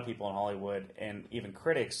from a lot of people in Hollywood and even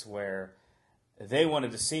critics where they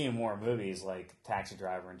wanted to see more movies like Taxi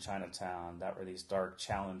Driver and Chinatown that were these dark,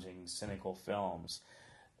 challenging, cynical films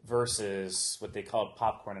versus what they called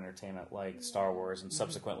popcorn entertainment like Star Wars and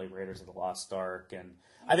subsequently Raiders of the Lost Ark. And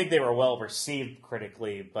I think they were well received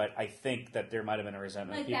critically, but I think that there might have been a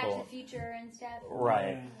resentment. Like people, Back to the Future and stuff.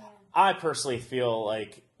 Right. Yeah. I personally feel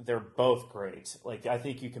like they're both great. Like, I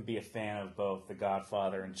think you can be a fan of both The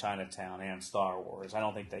Godfather and Chinatown and Star Wars. I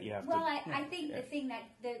don't think that you have to... Well, I think the thing that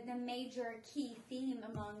the major key theme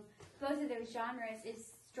among both of those genres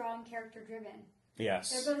is strong character-driven.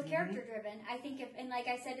 Yes. They're both character-driven. I think and like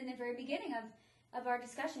I said in the very beginning of our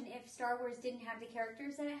discussion, if Star Wars didn't have the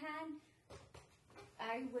characters that it had,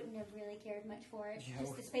 I wouldn't have really cared much for it. Yeah.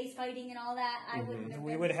 Just the space fighting and all that, I wouldn't have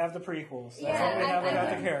We been... would have the prequels. That's Yeah, all we have about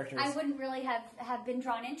I the characters. I wouldn't really have been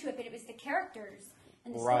drawn into it, but it was the characters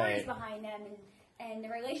and the Right. stories behind them and the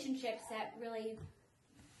relationships that really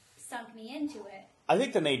sunk me into it. I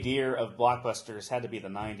think the nadir of blockbusters had to be the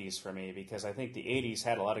 90s for me because I think the 80s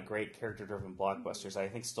had a lot of great character-driven blockbusters I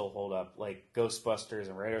think still hold up, like Ghostbusters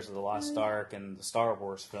and Raiders of the Lost Ark and the Star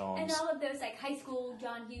Wars films. And all of those like high school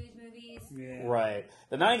John Hughes movies. Yeah. Right.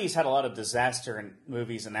 The 90s had a lot of disaster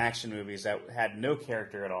movies and action movies that had no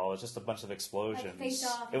character at all. It was just a bunch of explosions. Like Face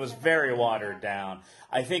Off It was and stuff very like that. watered down.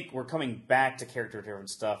 I think we're coming back to character-driven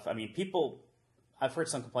stuff. I mean, I've heard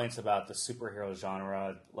some complaints about the superhero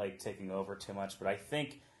genre, like, taking over too much, but I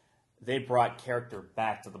think they brought character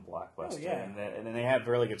back to the blockbuster. Oh, yeah. And they have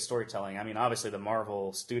really good storytelling. I mean, obviously, the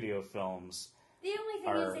Marvel studio films... The only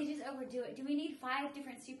thing is they just overdo it. Do we need 5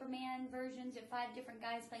 different Superman versions of 5 different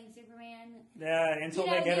guys playing Superman? Yeah, until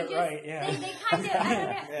they get it right, yeah. They kind of, I don't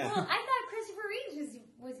know. Well, I thought Christopher Reeves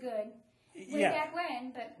was good way back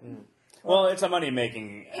when, but... Well, it's a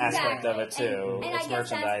money-making aspect of it, Exactly. too. And It's I guess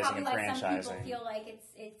that's merchandising probably and why some franchising. people feel like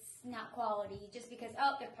it's not quality just because,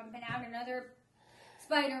 they're pumping out another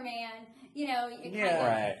Spider-Man. You know, it kind of,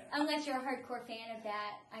 Right. unless you're a hardcore fan of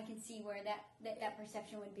that, I can see where that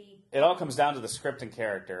perception would be. It all comes down to the script and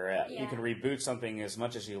character. You Yeah. can reboot something as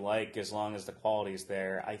much as you like as long as the quality is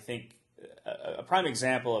there. I think a prime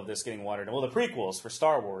example of this getting watered down, well, the prequels for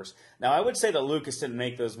Star Wars. Now, I would say that Lucas didn't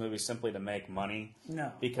make those movies simply to make money.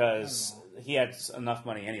 No. Because he had enough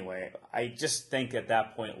money anyway. I just think at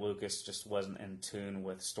that point Lucas just wasn't in tune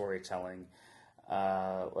with storytelling.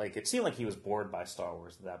 Like, it seemed like he was bored by Star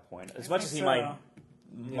Wars at that point. As much as he might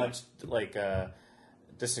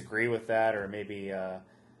disagree with that or maybe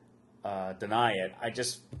deny it, I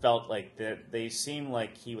just felt like they seemed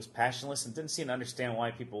like he was passionless and didn't seem to understand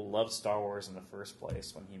why people loved Star Wars in the first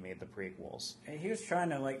place when he made the prequels. He was trying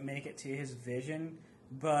to make it to his vision,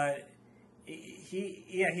 but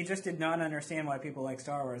he just did not understand why people like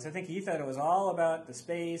Star Wars. I think he thought it was all about the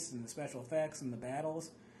space and the special effects and the battles,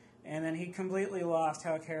 and then he completely lost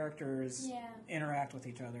how characters interact with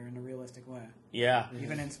each other in a realistic way. Yeah,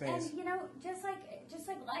 even in space. And just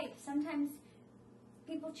like life, sometimes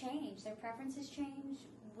people change. Their preferences change.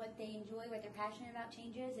 What they enjoy, what they're passionate about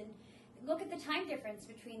changes. And look at the time difference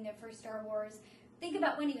between the first Star Wars. Think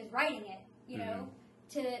about when he was writing it, you know,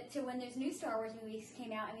 to when those new Star Wars movies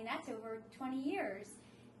came out. I mean, that's over 20 years.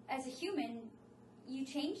 As a human, you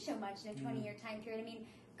change so much in a 20-year time period. I mean,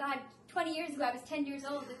 God, 20 years ago, I was 10 years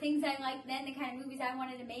old. The things I liked then, the kind of movies I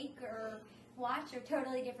wanted to make or watch are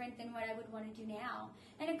totally different than what I would want to do now.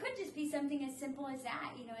 And it could just be something as simple as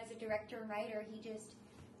that. You know, as a director and writer, he just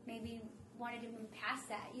maybe wanted to move past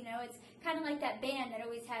that. You know, it's kind of like that band that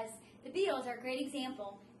always has, the Beatles are a great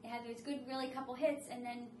example. They have those good, really couple hits, and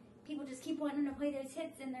then people just keep wanting to play those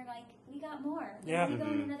hits, and they're like, we got more. We want to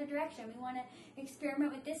go in another direction. We want to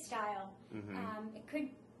experiment with this style. It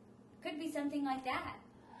could be something like that.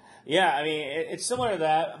 Yeah, I mean, it's similar to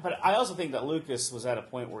that, but I also think that Lucas was at a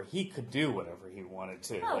point where he could do whatever he wanted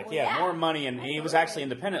to. He had more money, and he was actually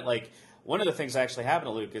independent. Like, one of the things that actually happened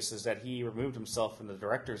to Lucas is that he removed himself from the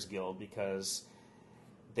Directors Guild because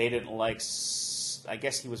they didn't like, I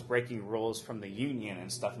guess he was breaking rules from the union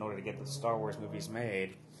and stuff in order to get the Star Wars movies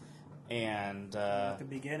made. And at the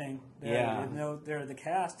beginning, they're the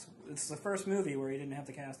cast. It's the first movie where he didn't have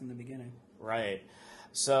the cast in the beginning. Right.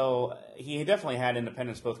 So he definitely had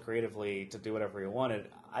independence both creatively to do whatever he wanted.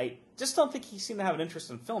 I just don't think he seemed to have an interest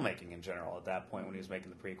in filmmaking in general at that point when he was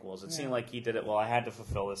making the prequels. It seemed like he did it, well, I had to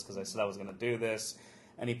fulfill this because I said I was going to do this,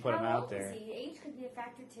 and he put him out there. How old was he? Age could be a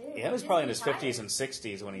factor, too. Yeah, he was probably in his 50s and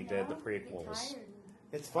 60s when he did the prequels.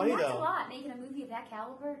 It's funny, that's a lot, making a movie of that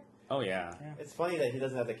caliber. Oh, yeah. It's funny that he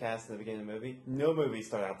doesn't have the cast in the beginning of the movie. No movies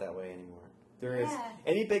start out that way anymore. There is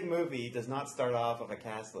any big movie does not start off with a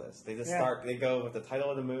cast list. They just they go with the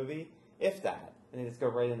title of the movie, if that, and they just go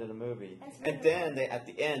right into the movie. And then at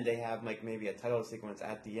the end they have like maybe a title sequence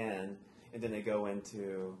at the end, and then they go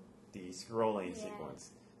into the scrolling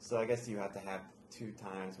sequence. So I guess you have to have 2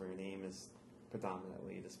 times where your name is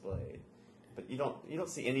predominantly displayed. But you don't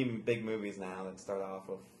see any big movies now that start off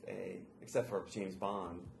with except for James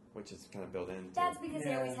Bond, which is kind of built into. That's because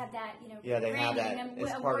they always have that, they have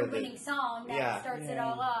that award-winning song that starts it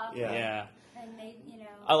all off. Yeah. And they,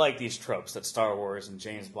 I like these tropes that Star Wars and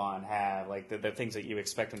James Bond have, like the things that you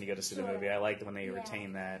expect when you go to see the movie. I like when they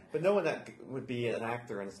retain that. But no one that would be an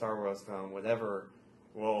actor in a Star Wars film would ever.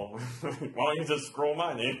 Well, why don't you just scroll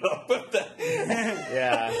my name up?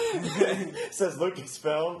 It says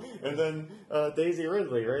Lucasfilm, and then Daisy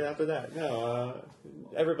Ridley right after that. No,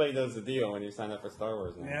 everybody knows the deal when you sign up for Star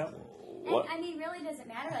Wars now. Yeah. So. And, I mean, really doesn't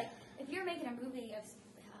matter. Like, if you're making a movie of,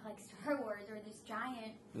 like, Star Wars or this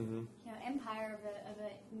giant, empire of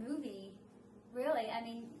a movie, really, I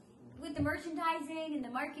mean, with the merchandising and the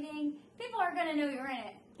marketing, people are going to know you're in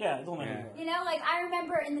it. Yeah, it'll matter. Like, I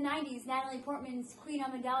remember in the 90s, Natalie Portman's Queen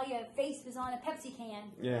Amidala face was on a Pepsi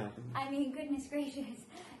can. Yeah. I mean, goodness gracious.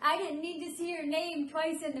 I didn't need to see her name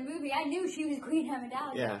twice in the movie. I knew she was Queen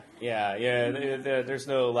Amidala. Yeah. There's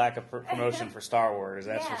no lack of promotion for Star Wars,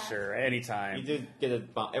 that's for sure. Anytime. You do get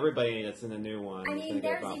everybody that's in the new one. I mean,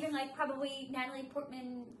 there's even, like, probably Natalie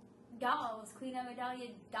Portman dolls, Queen Amidala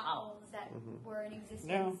dolls that were in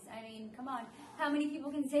existence. Yeah. I mean, come on. How many people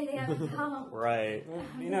can say they have a doll? Right. Well,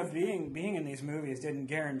 being in these movies didn't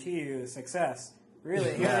guarantee you success.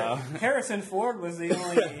 Really. Harrison Ford was the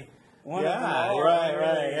only one of them all.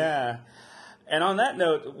 Right. And on that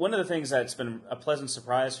note, one of the things that's been a pleasant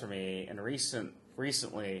surprise for me and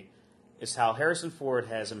recently is how Harrison Ford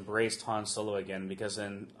has embraced Han Solo again, because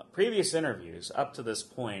in previous interviews up to this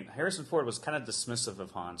point, Harrison Ford was kind of dismissive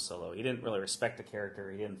of Han Solo. He didn't really respect the character.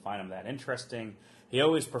 He didn't find him that interesting. He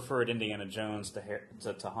always preferred Indiana Jones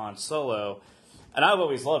to Han Solo. And I've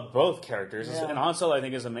always loved both characters. Yeah. And Han Solo, I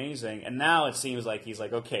think, is amazing. And now it seems like he's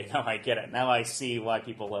like, okay, now I get it. Now I see why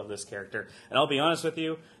people love this character. And I'll be honest with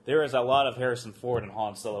you, there is a lot of Harrison Ford in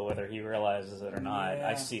Han Solo, whether he realizes it or not. Yeah.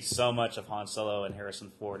 I see so much of Han Solo and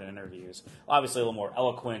Harrison Ford in interviews. Obviously a little more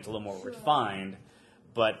eloquent, a little more refined.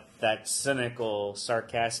 But that cynical,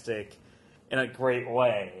 sarcastic, in a great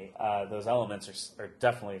way, those elements are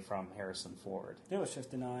definitely from Harrison Ford. It was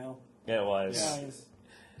just denial. It was. Yeah,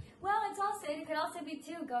 well, it could also be,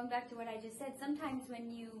 too, going back to what I just said, sometimes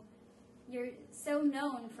when you're so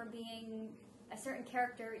known for being a certain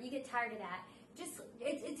character, you get tired of that.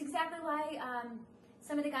 It's exactly why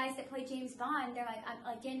some of the guys that play James Bond, they're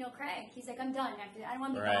like Daniel Craig. He's like, I'm done after that. I don't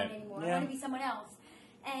want to be Bond anymore. I want to be someone else.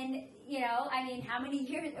 And, I mean, how many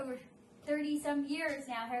years, over 30-some years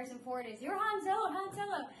now, Harrison Ford is, you're Han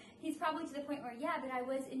Solo. He's probably to the point where, but I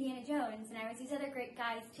was Indiana Jones, and I was these other great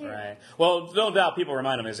guys, too. Right. Well, no doubt people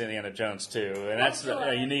remind him as Indiana Jones, too, and that's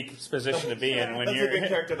a unique position to be in when that's you're... That's a good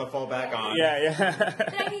character to fall back on. Yeah.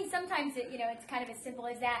 But I mean, sometimes, it's kind of as simple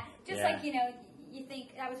as that. Just like, you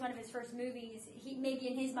think that was one of his first movies, maybe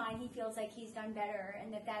in his mind he feels like he's done better,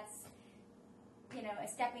 and that's... a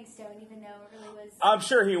stepping stone, even though it really was... I'm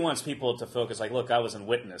sure he wants people to focus, like, look, I was in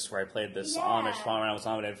Witness, where I played this Amish farmer, and I was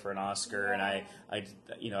nominated for an Oscar, and I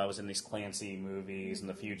was in these Clancy movies, and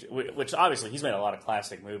The Fugitive, which obviously he's made a lot of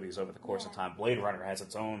classic movies over the course of time. Blade Runner has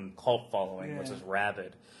its own cult following, which is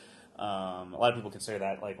rabid. A lot of people consider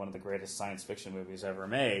that, like, one of the greatest science fiction movies ever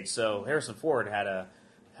made. So Harrison Ford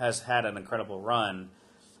has had an incredible run.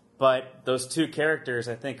 But those two characters,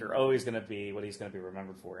 I think, are always going to be what he's going to be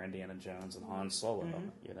remembered for: Indiana Jones and Han Solo.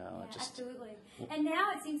 Absolutely. And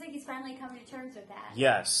now it seems like he's finally coming to terms with that.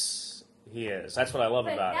 Yes, he is. That's what I love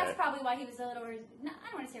about it. That's probably why he was a little, I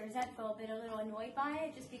don't want to say resentful, but a little annoyed by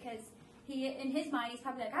it, just because in his mind, he's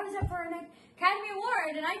probably like, I was up for an Academy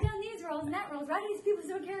Award, and I've done these roles and that roles. Why do these people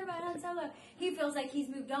so care about Han Solo? He feels like he's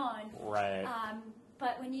moved on. Right.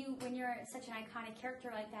 But when you're such an iconic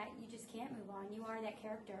character like that, you just can't move on. You are that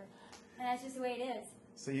character, and that's just the way it is.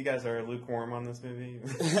 So you guys are lukewarm on this movie?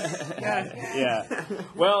 Yeah.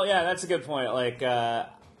 Well, yeah, that's a good point. Like,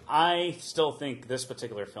 I still think this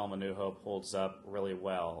particular film, A New Hope, holds up really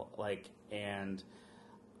well. And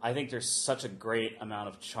I think there's such a great amount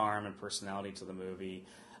of charm and personality to the movie.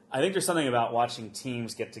 I think there's something about watching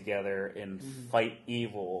teams get together and fight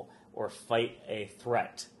evil or fight a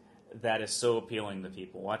threat that is so appealing to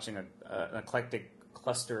people. Watching an eclectic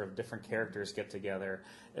cluster of different characters get together.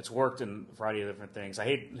 It's worked in a variety of different things.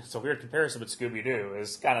 It's a weird comparison, but Scooby-Doo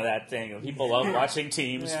is kind of that thing. People love watching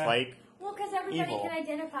teams fight. Well, because everybody evil. can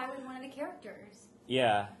identify with one of the characters.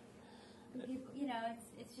 Yeah. You know,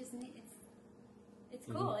 it's just it's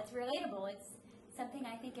cool. It's relatable. It's something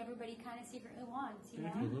I think everybody kind of secretly wants. You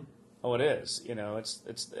know. Oh, it is. You know, it's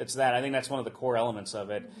that. I think that's one of the core elements of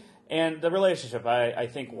it, and the relationship. I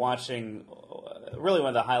think really one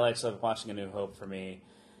of the highlights of watching A New Hope for me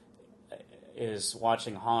is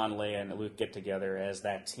watching Han, Leia, and Luke get together as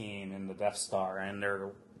that team in the Death Star, and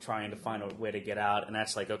they're trying to find a way to get out. And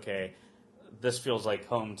that's like, okay, this feels like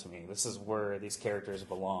home to me. This is where these characters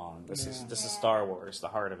belong. This is Star Wars, the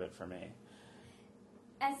heart of it for me.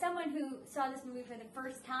 As someone who saw this movie for the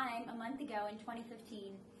first time a month ago in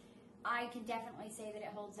 2015, I can definitely say that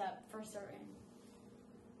it holds up for certain.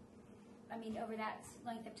 I mean, over that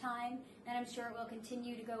length of time, and I'm sure it will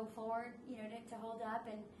continue to go forward, you know, to hold up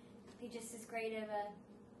and be just as great of a,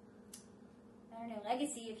 I don't know,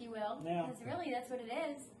 legacy, if you will. Yeah. Because really, that's what it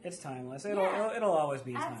is. It's timeless. It'll always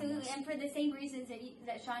be timeless. Absolutely, and for the same reasons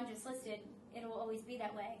that Sean just listed, it will always be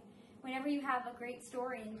that way. Whenever you have a great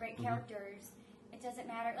story and great characters, it doesn't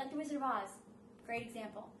matter. Like The Wizard of Oz, great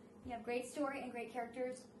example. You have great story and great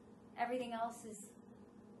characters. Everything else is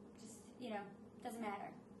just, you know, doesn't matter.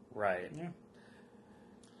 Right. Yeah.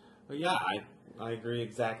 Well, yeah, I agree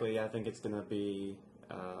exactly. I think it's going to be,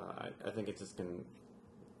 I think it's just going to,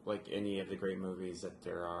 like any of the great movies that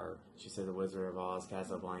there are. She said The Wizard of Oz,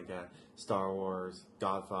 Casablanca, Star Wars,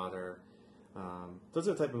 Godfather. Those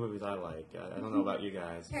are the type of movies I like. I don't know about you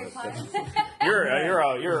guys. Harry Potter.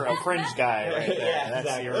 You're a fringe guy right there. Yeah, That's,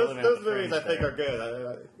 exactly. you're living Those in the movies I think there. are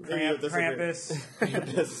good. Krampus.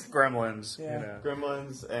 Krampus. Gremlins. Yeah. You know.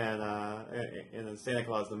 Gremlins and then Santa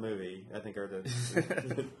Claus the movie. I think are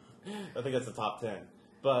the. I think that's the top 10.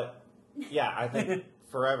 But yeah, I think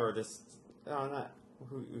forever.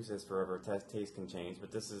 Who says forever? Taste can change,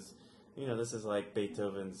 but this is like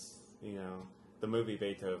Beethoven's. The movie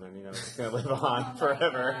Beethoven. It's going to live on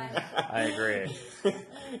forever. I agree.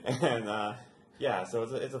 And yeah, so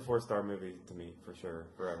it's a 4-star movie to me for sure,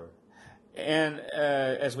 forever. And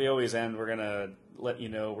as we always end, we're going to let you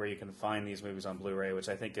know where you can find these movies on Blu-ray, which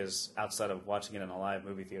I think is, outside of watching it in a live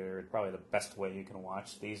movie theater, probably the best way you can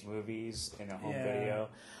watch these movies in a home video.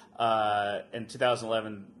 In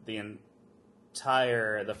 2011,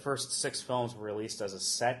 the first 6 films were released as a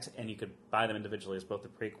set, and you could buy them individually as both the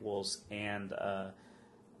prequels and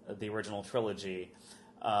the original trilogy.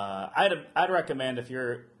 I'd recommend if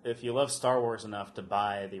you love Star Wars enough to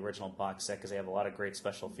buy the original box set, because they have a lot of great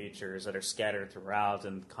special features that are scattered throughout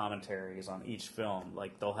and commentaries on each film.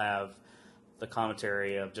 Like they'll have the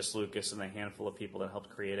commentary of just Lucas and a handful of people that helped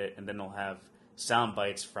create it, and then they'll have sound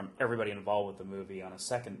bites from everybody involved with the movie on a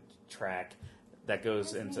second track that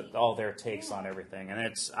goes into all their takes on everything.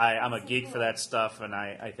 And I'm a geek for that stuff, and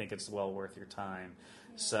I think it's well worth your time.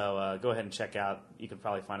 So go ahead and check out. You can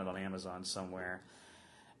probably find it on Amazon somewhere.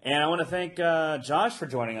 And I want to thank Josh for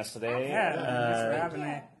joining us today. Yeah, thanks for having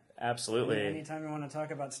me. Absolutely. Anytime you want to talk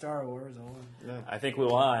about Star Wars, I think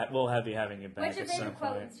we'll have you having you back. What's your at some favorite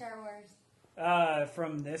quote point. in Star Wars?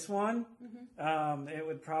 from this one, it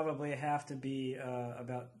would probably have to be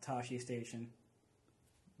about Tashi Station.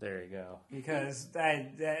 There you go. Because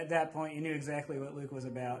at that point, you knew exactly what Luke was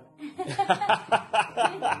about.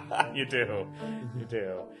 You do.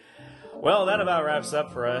 Well, that about wraps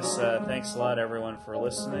up for us. Thanks a lot, everyone, for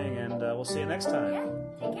listening, and we'll see you next time. Yeah,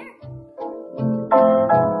 take care.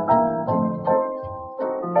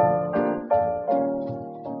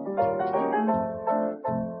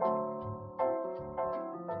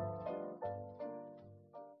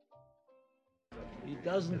 He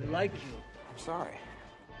doesn't like you. I'm sorry.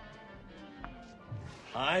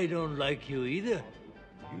 I don't like you either.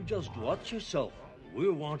 You just watch yourself.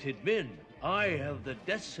 We're wanted men. I have the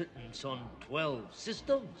death sentence on 12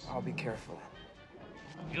 systems. I'll be careful.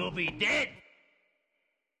 You'll be dead.